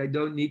think I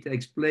don't need to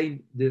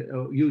explain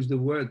use the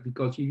word,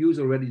 because you use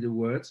already the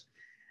words.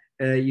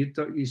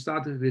 You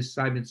started with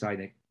Simon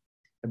Sinek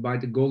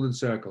about the golden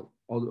circle,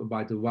 or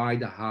about the why,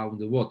 the how, and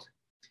the what.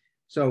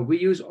 So we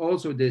use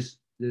also the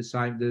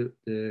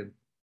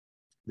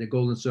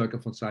golden circle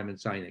from Simon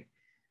Sinek,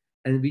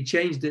 and we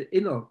change the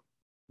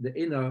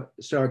inner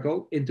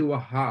circle into a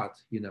heart,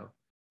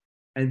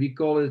 and we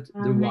call it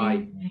the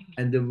why.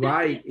 And the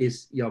why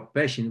is your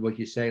passion, what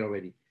you say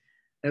already.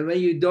 And when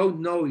you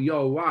don't know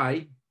your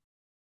why,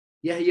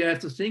 you have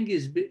to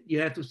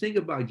think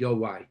about your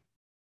why,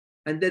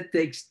 and that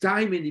takes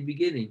time in the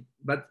beginning.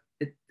 But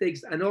it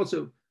takes, and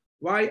also,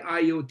 why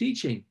are you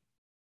teaching?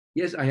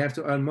 Yes, I have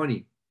to earn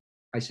money.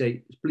 I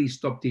say, please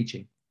stop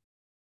teaching.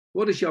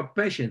 What is your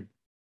passion?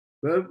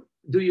 Well,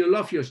 do you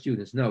love your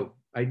students? No,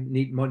 I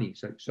need money.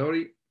 So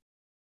sorry.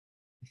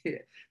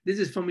 This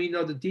is for me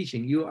not the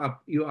teaching. You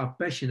are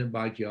passionate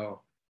about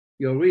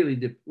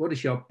what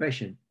is your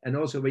passion? And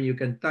also, when you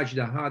can touch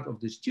the heart of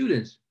the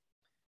students,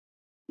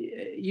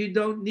 you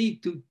don't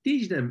need to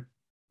teach them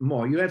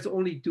more. You have to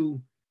only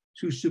to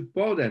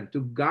support them,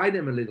 to guide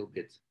them a little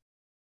bit,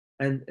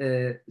 and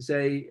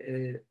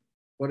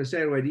what I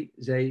say already,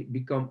 they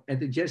become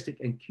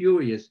enthusiastic and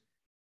curious,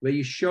 where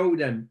you show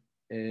them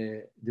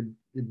the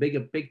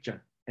bigger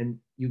picture and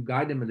you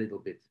guide them a little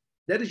bit.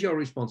 That is your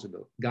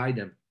responsibility. Guide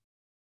them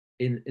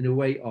in a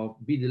way of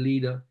be the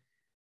leader,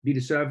 be the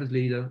service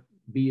leader,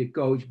 be a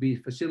coach, be a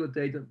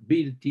facilitator,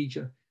 be the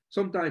teacher,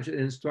 sometimes an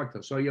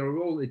instructor. So your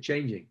role is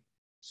changing.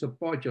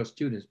 Support your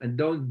students, and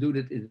don't do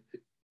that in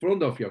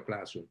front of your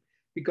classroom,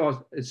 because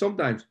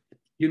sometimes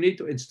you need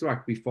to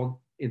instruct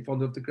in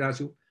front of the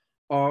classroom,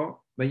 or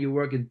when you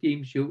work in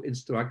teams, you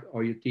instruct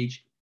or you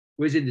teach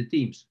within the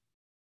teams.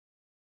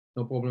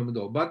 No problem at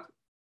all. But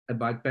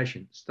about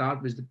passion,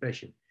 start with the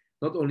passion.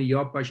 Not only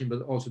your passion,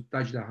 but also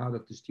touch the heart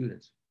of the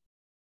students.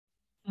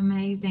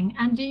 Amazing.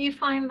 And do you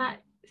find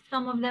that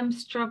some of them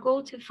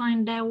struggle to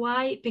find their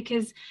why?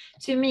 Because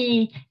to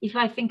me, if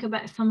I think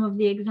about some of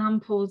the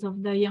examples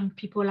of the young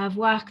people I've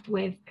worked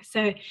with,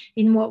 so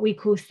in what we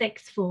call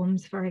sixth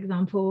forms, for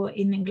example,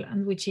 in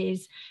England, which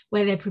is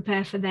where they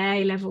prepare for their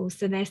A-levels,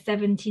 so they're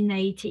 17,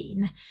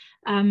 18.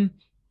 And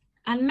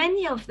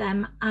many of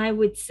them, I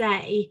would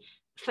say,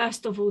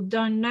 first of all,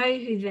 don't know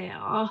who they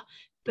are,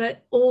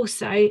 but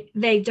also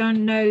they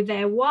don't know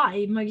their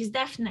why, most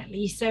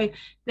definitely. So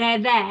they're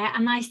there,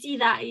 and I see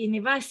that at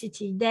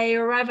university. They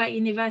arrive at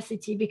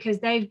university because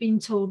they've been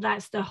told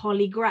that's the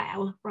Holy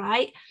Grail,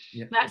 right?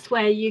 Yeah. That's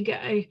where you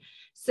go.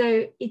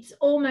 So it's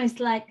almost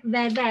like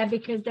they're there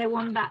because they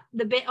want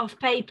the bit of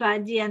paper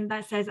at the end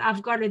that says,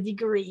 I've got a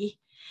degree,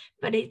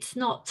 but it's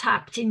not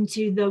tapped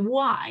into the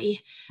why.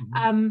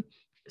 Mm-hmm.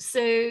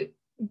 So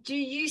do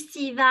you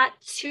see that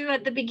too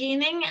at the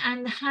beginning?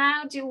 And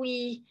how do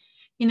we,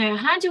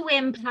 how do we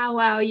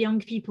empower our young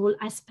people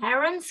as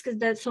parents?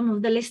 Because some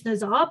of the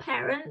listeners are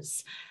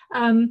parents,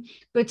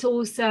 but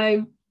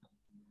also,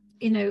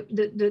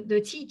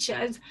 the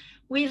teachers,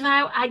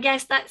 without, I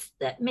guess that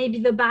maybe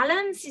the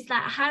balance is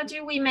that how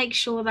do we make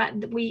sure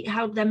that we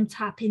help them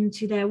tap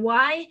into their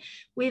why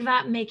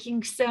without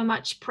making so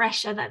much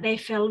pressure that they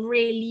feel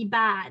really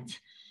bad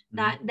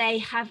that they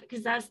have,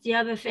 because that's the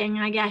other thing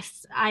I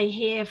guess I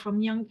hear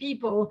from young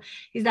people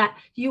is that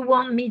you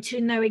want me to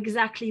know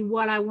exactly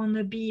what I want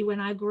to be when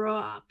I grow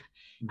up,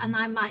 and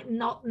I might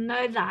not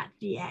know that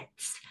yet.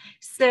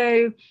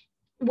 So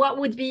what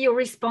would be your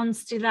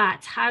response to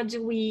that? How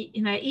do we,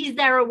 is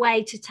there a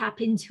way to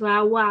tap into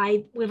our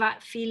why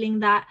without feeling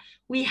that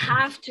we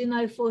have to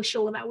know for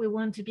sure that we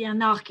want to be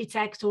an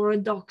architect or a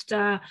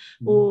doctor,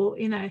 or,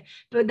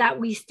 but that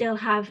we still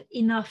have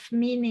enough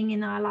meaning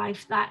in our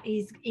life that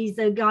is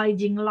a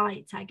guiding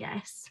light, I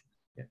guess.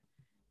 Yeah,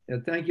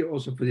 thank you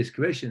also for this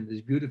question.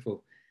 It's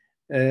beautiful.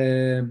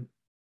 As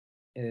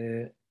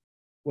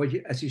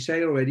you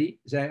say already,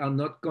 they are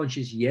not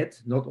conscious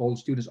yet. Not all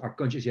students are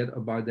conscious yet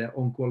about their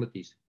own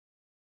qualities.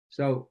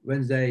 So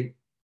when they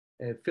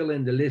fill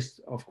in the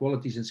list of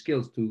qualities and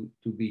skills to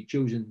be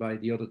chosen by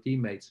the other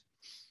teammates,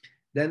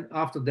 then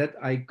after that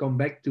I come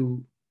back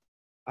to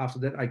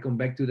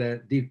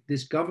the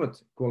discovered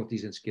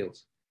qualities and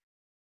skills.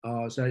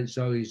 So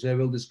they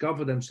will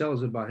discover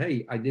themselves about,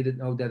 hey, I didn't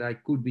know that I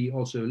could be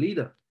also a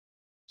leader.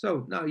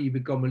 So now you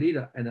become a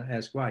leader, and I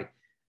ask why.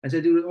 And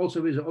they do it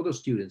also with other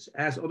students.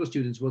 Ask other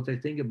students what they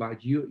think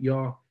about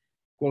your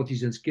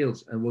qualities and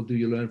skills, and what do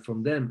you learn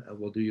from them, and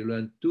what do you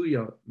learn to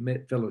your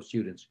fellow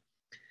students.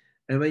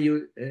 And when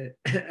you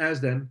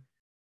ask them,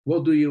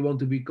 what do you want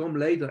to become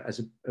later as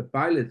a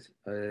pilot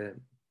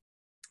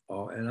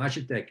or an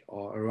architect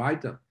or a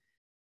writer?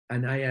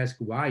 And I ask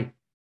why.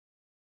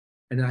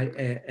 And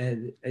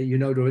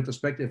the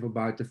retrospective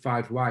about the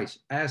 5 whys.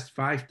 Ask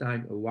 5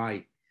 times a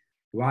why.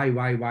 Why?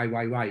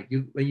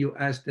 When you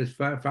ask this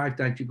 5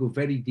 times, you go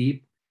very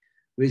deep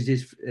with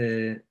these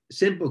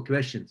simple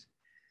questions.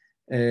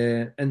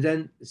 And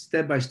then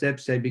step by step,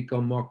 they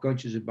become more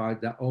conscious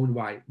about their own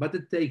why. But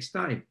it takes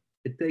time.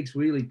 It takes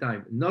really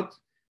time. Not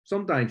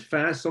sometimes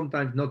fast,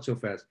 sometimes not so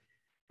fast.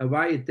 And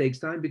why it takes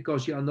time?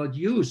 Because you are not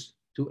used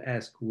to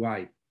ask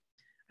why.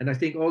 And I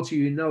think also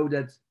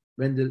that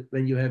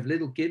when you have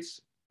little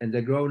kids and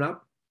they're grown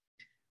up,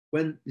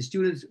 when the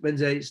students, when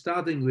they're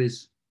starting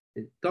with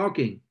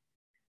talking,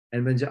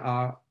 and when they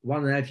are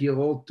 1.5 years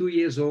old, 2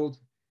 years old,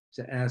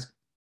 they ask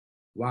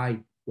why.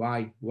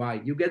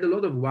 You get a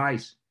lot of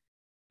whys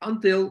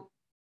until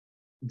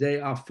they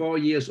are 4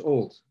 years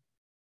old.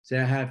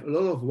 They have a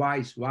lot of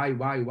whys, why.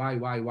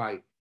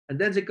 And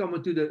then they come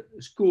into the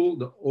school,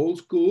 the old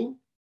school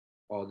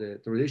or the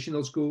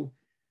traditional school,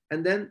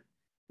 and then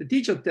the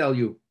teacher tell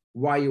you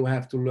why you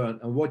have to learn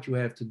and what you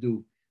have to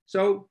do.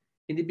 So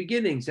in the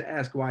beginning, they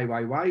ask why,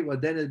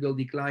 but then it will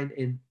decline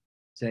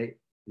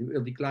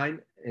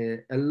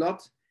a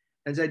lot,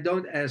 and they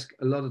don't ask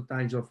a lot of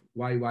times of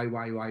why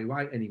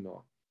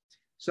anymore.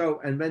 So,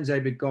 and when they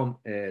become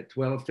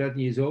 12, 13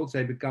 years old,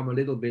 they become a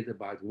little bit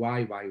about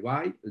why,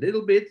 a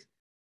little bit,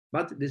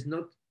 but it is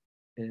not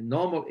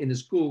normal in the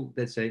school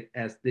that they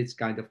ask this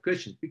kind of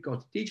questions,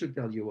 because the teacher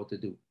tells you what to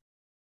do,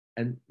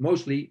 and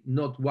mostly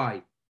not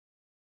why.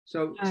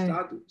 So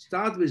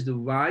start with the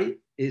why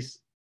is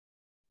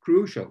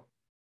crucial,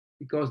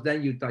 because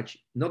then you touch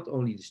not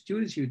only the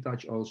students, you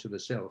touch also the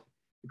self.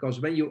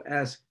 Because when you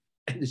ask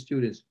the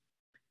students,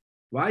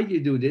 why do you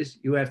do this?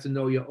 You have to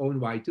know your own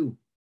why too.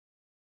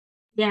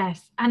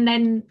 Yes. And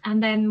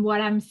then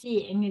what I'm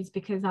seeing is,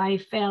 because I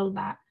feel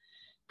that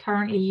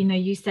currently,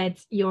 you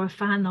said you're a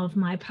fan of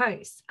my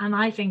posts. And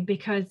I think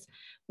because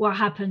what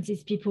happens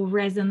is people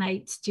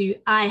resonate to,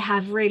 I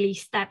have really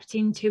stepped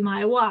into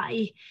my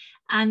why.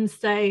 And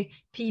so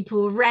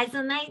people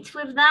resonate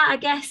with that. I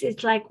guess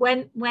it's like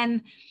when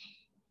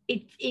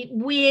it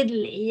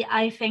weirdly,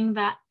 I think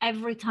that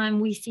every time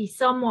we see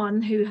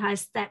someone who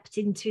has stepped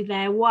into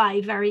their why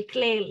very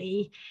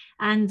clearly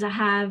and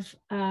have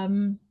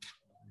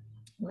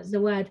what's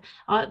the word,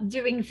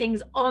 doing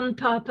things on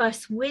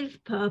purpose,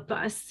 with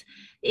purpose,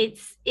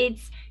 it's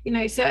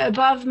so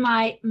above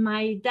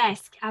my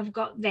desk I've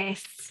got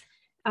this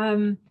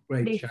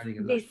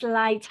this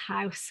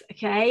lighthouse,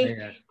 okay?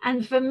 Yeah.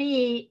 And for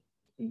me,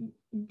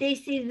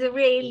 this is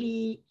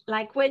really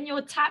like when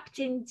you're tapped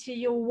into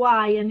your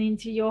why and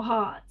into your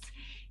heart,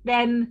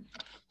 then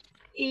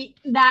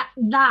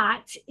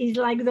that is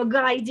like the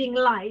guiding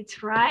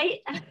light, right?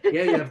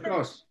 Yeah, of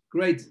course.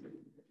 Great.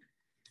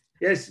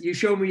 Yes, you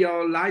show me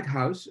your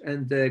lighthouse,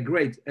 and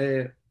great.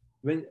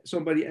 When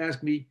somebody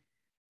asks me,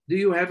 do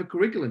you have a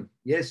curriculum?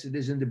 Yes, it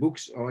is in the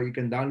books, or you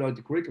can download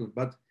the curriculum.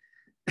 But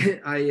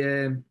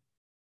I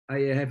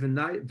have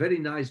a very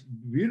nice,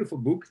 beautiful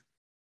book.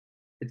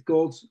 It's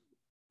called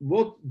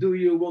What Do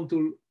You Want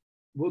to?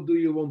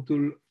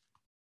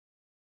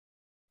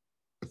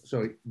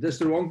 Sorry, that's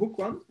the wrong book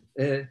one.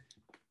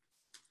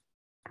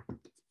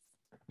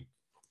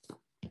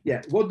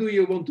 Yeah, What Do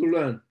You Want to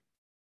Learn?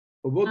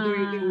 Or what do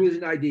you do with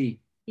an ID?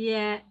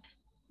 Yeah.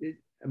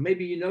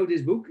 Maybe you know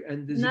this book,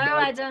 and this No,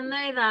 I don't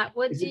know that.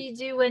 What do you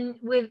do when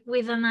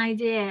with an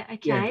idea?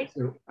 Okay.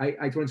 Yeah, so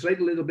I translate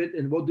a little bit,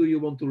 and what do you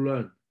want to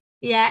learn?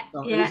 Yeah,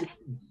 So yeah.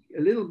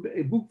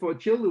 A book for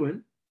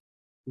children,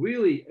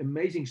 really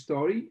amazing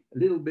story,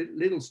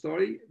 little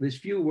story with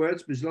few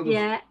words, with a lot of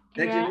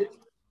text in it.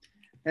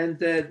 And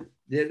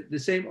the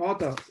same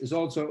author is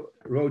also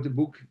wrote a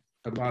book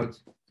about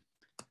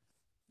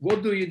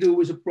what do you do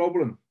with a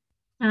problem?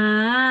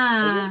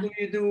 And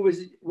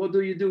what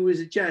do you do with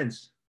a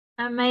chance?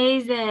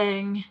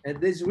 Amazing.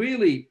 And this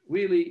really,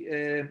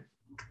 maybe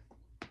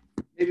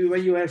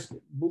when you have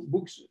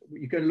books,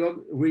 you can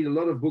read a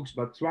lot of books,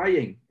 but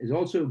Trying is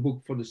also a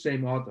book for the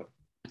same author.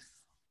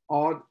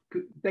 Or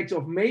text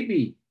of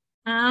maybe.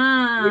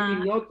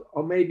 Maybe not,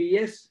 or maybe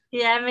yes.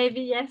 Yeah,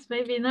 maybe yes,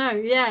 maybe no.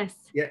 Yes.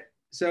 Yeah.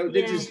 So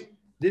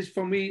this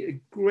for me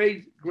a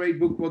great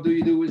book. What do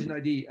you do with an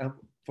idea?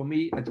 For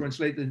me, I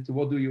translate it into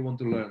what do you want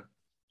to learn?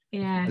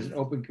 Yeah. As an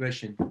open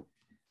question.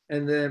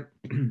 And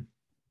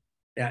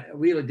yeah,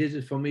 really, this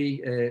is for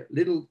me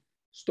little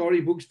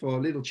storybooks for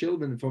little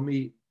children. For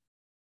me,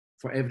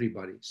 for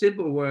everybody.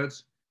 Simple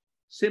words,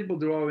 simple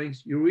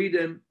drawings. You read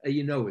them and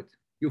you know it.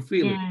 You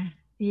feel it.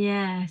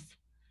 Yes.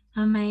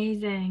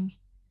 Amazing.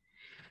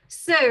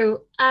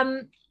 So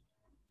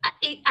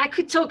I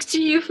could talk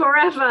to you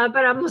forever,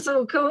 but I'm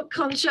also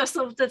conscious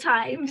of the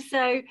time.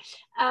 So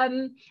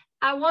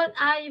I want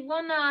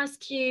to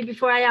ask you,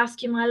 before I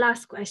ask you my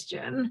last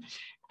question,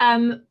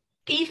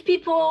 if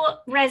people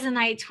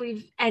resonate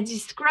with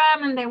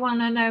EduScrum and they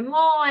want to know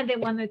more and they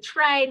want to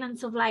train and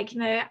stuff, like,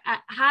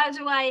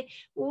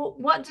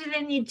 what do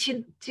they need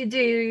to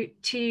do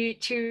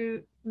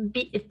to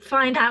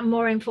find out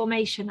more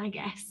information, I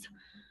guess?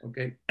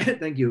 Okay,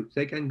 thank you.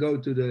 They can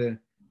Google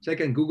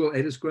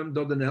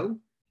eduscrum.nl,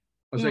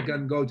 or they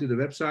can go to the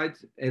website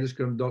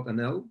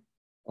eduscrum.nl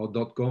or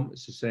 .com,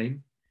 it's the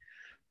same.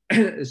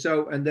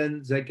 So, and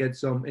then they get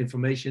some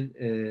information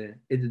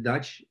in the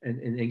Dutch and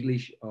in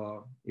English,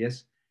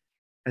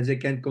 and they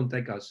can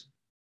contact us.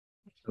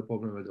 No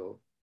problem at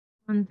all.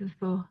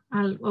 Wonderful.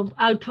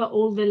 I'll put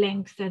all the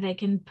links so they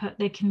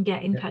can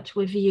get in touch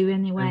with you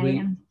anyway.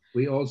 And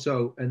we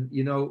also, and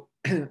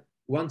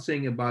one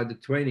thing about the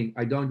training,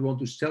 I don't want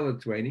to sell a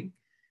training,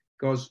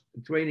 because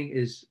training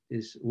is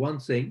one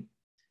thing,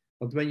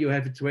 but when you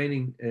have a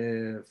training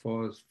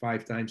for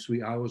 5 times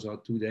 3 hours or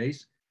 2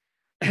 days,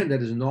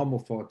 that is normal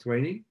for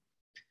training.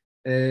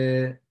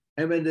 And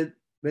when the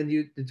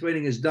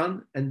training is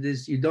done and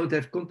you don't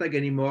have contact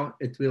anymore,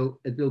 it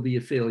will be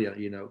a failure.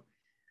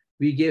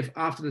 We give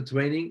after the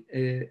training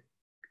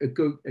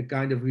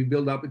we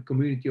build up a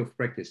community of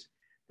practice.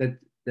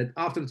 That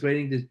after the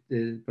training,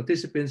 the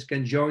participants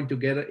can join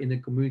together in a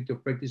community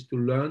of practice to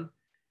learn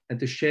and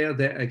to share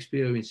their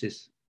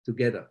experiences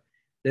together.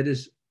 That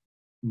is,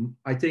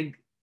 I think,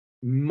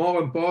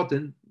 more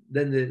important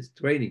than the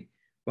training.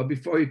 But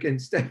before you can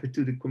step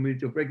into the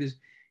community of practice,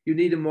 you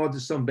need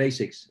some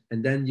basics,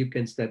 and then you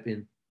can step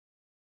in.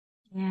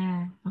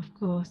 Yeah, of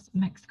course,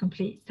 makes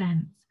complete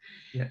sense.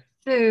 Yeah.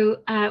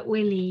 So,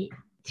 Willy,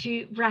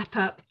 to wrap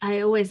up,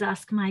 I always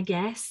ask my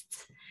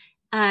guests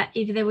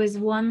if there was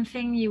one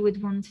thing you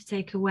would want to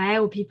take away,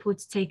 or people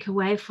to take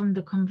away from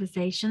the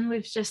conversation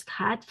we've just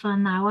had for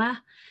an hour,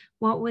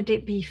 what would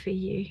it be for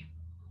you?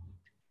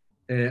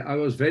 I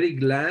was very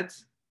glad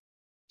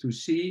to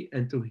see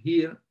and to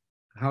hear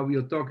how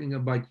you're talking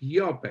about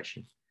your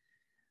passion,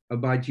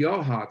 about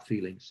your heart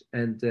feelings,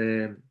 and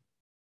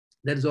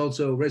that is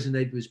also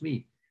resonate with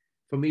me.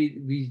 For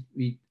me,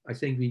 I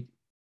think we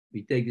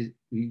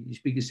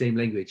speak the same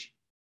language.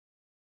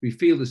 We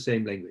feel the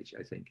same language,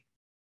 I think.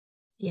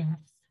 Yes,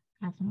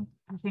 I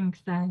think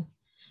so.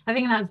 I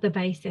think that's the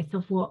basis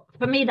of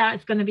for me,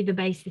 that's going to be the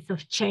basis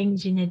of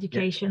change in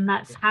education.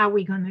 That's how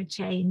we're going to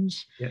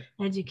change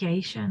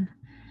education.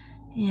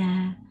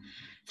 Yeah.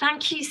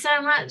 Thank you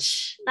so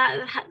much.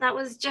 That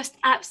was just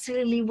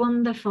absolutely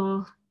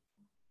wonderful.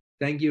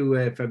 Thank you,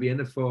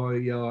 Fabienne, for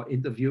your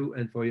interview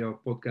and for your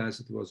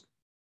podcast. It was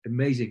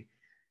amazing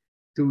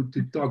to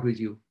talk with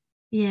you.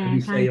 Yeah,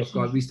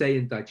 and we stay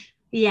in touch.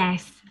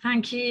 Yes,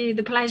 thank you.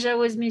 The pleasure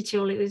was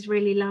mutual. It was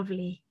really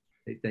lovely.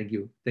 Hey, thank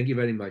you. Thank you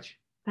very much.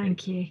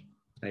 Thank you.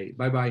 Hey,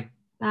 bye-bye.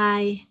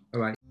 Bye.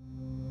 Bye-bye.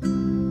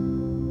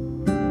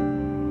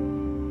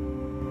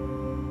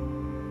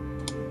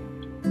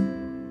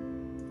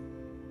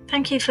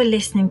 Thank you for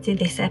listening to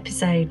this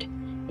episode.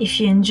 If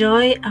you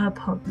enjoy our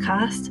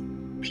podcast,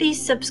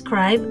 please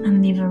subscribe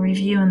and leave a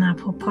review on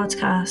Apple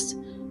Podcasts,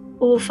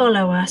 or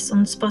follow us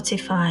on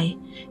Spotify.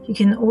 You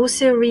can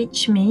also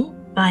reach me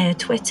via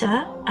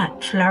Twitter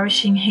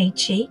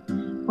 @FlourishingHE,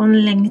 on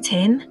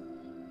LinkedIn,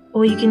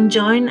 or you can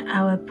join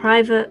our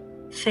private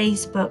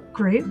Facebook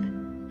group,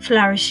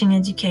 Flourishing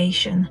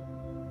Education.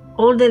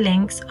 All the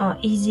links are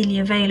easily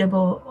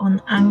available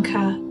on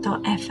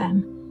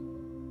anchor.fm.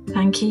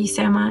 Thank you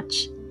so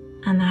much,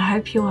 and I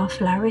hope you are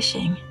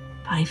flourishing.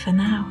 Bye for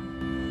now.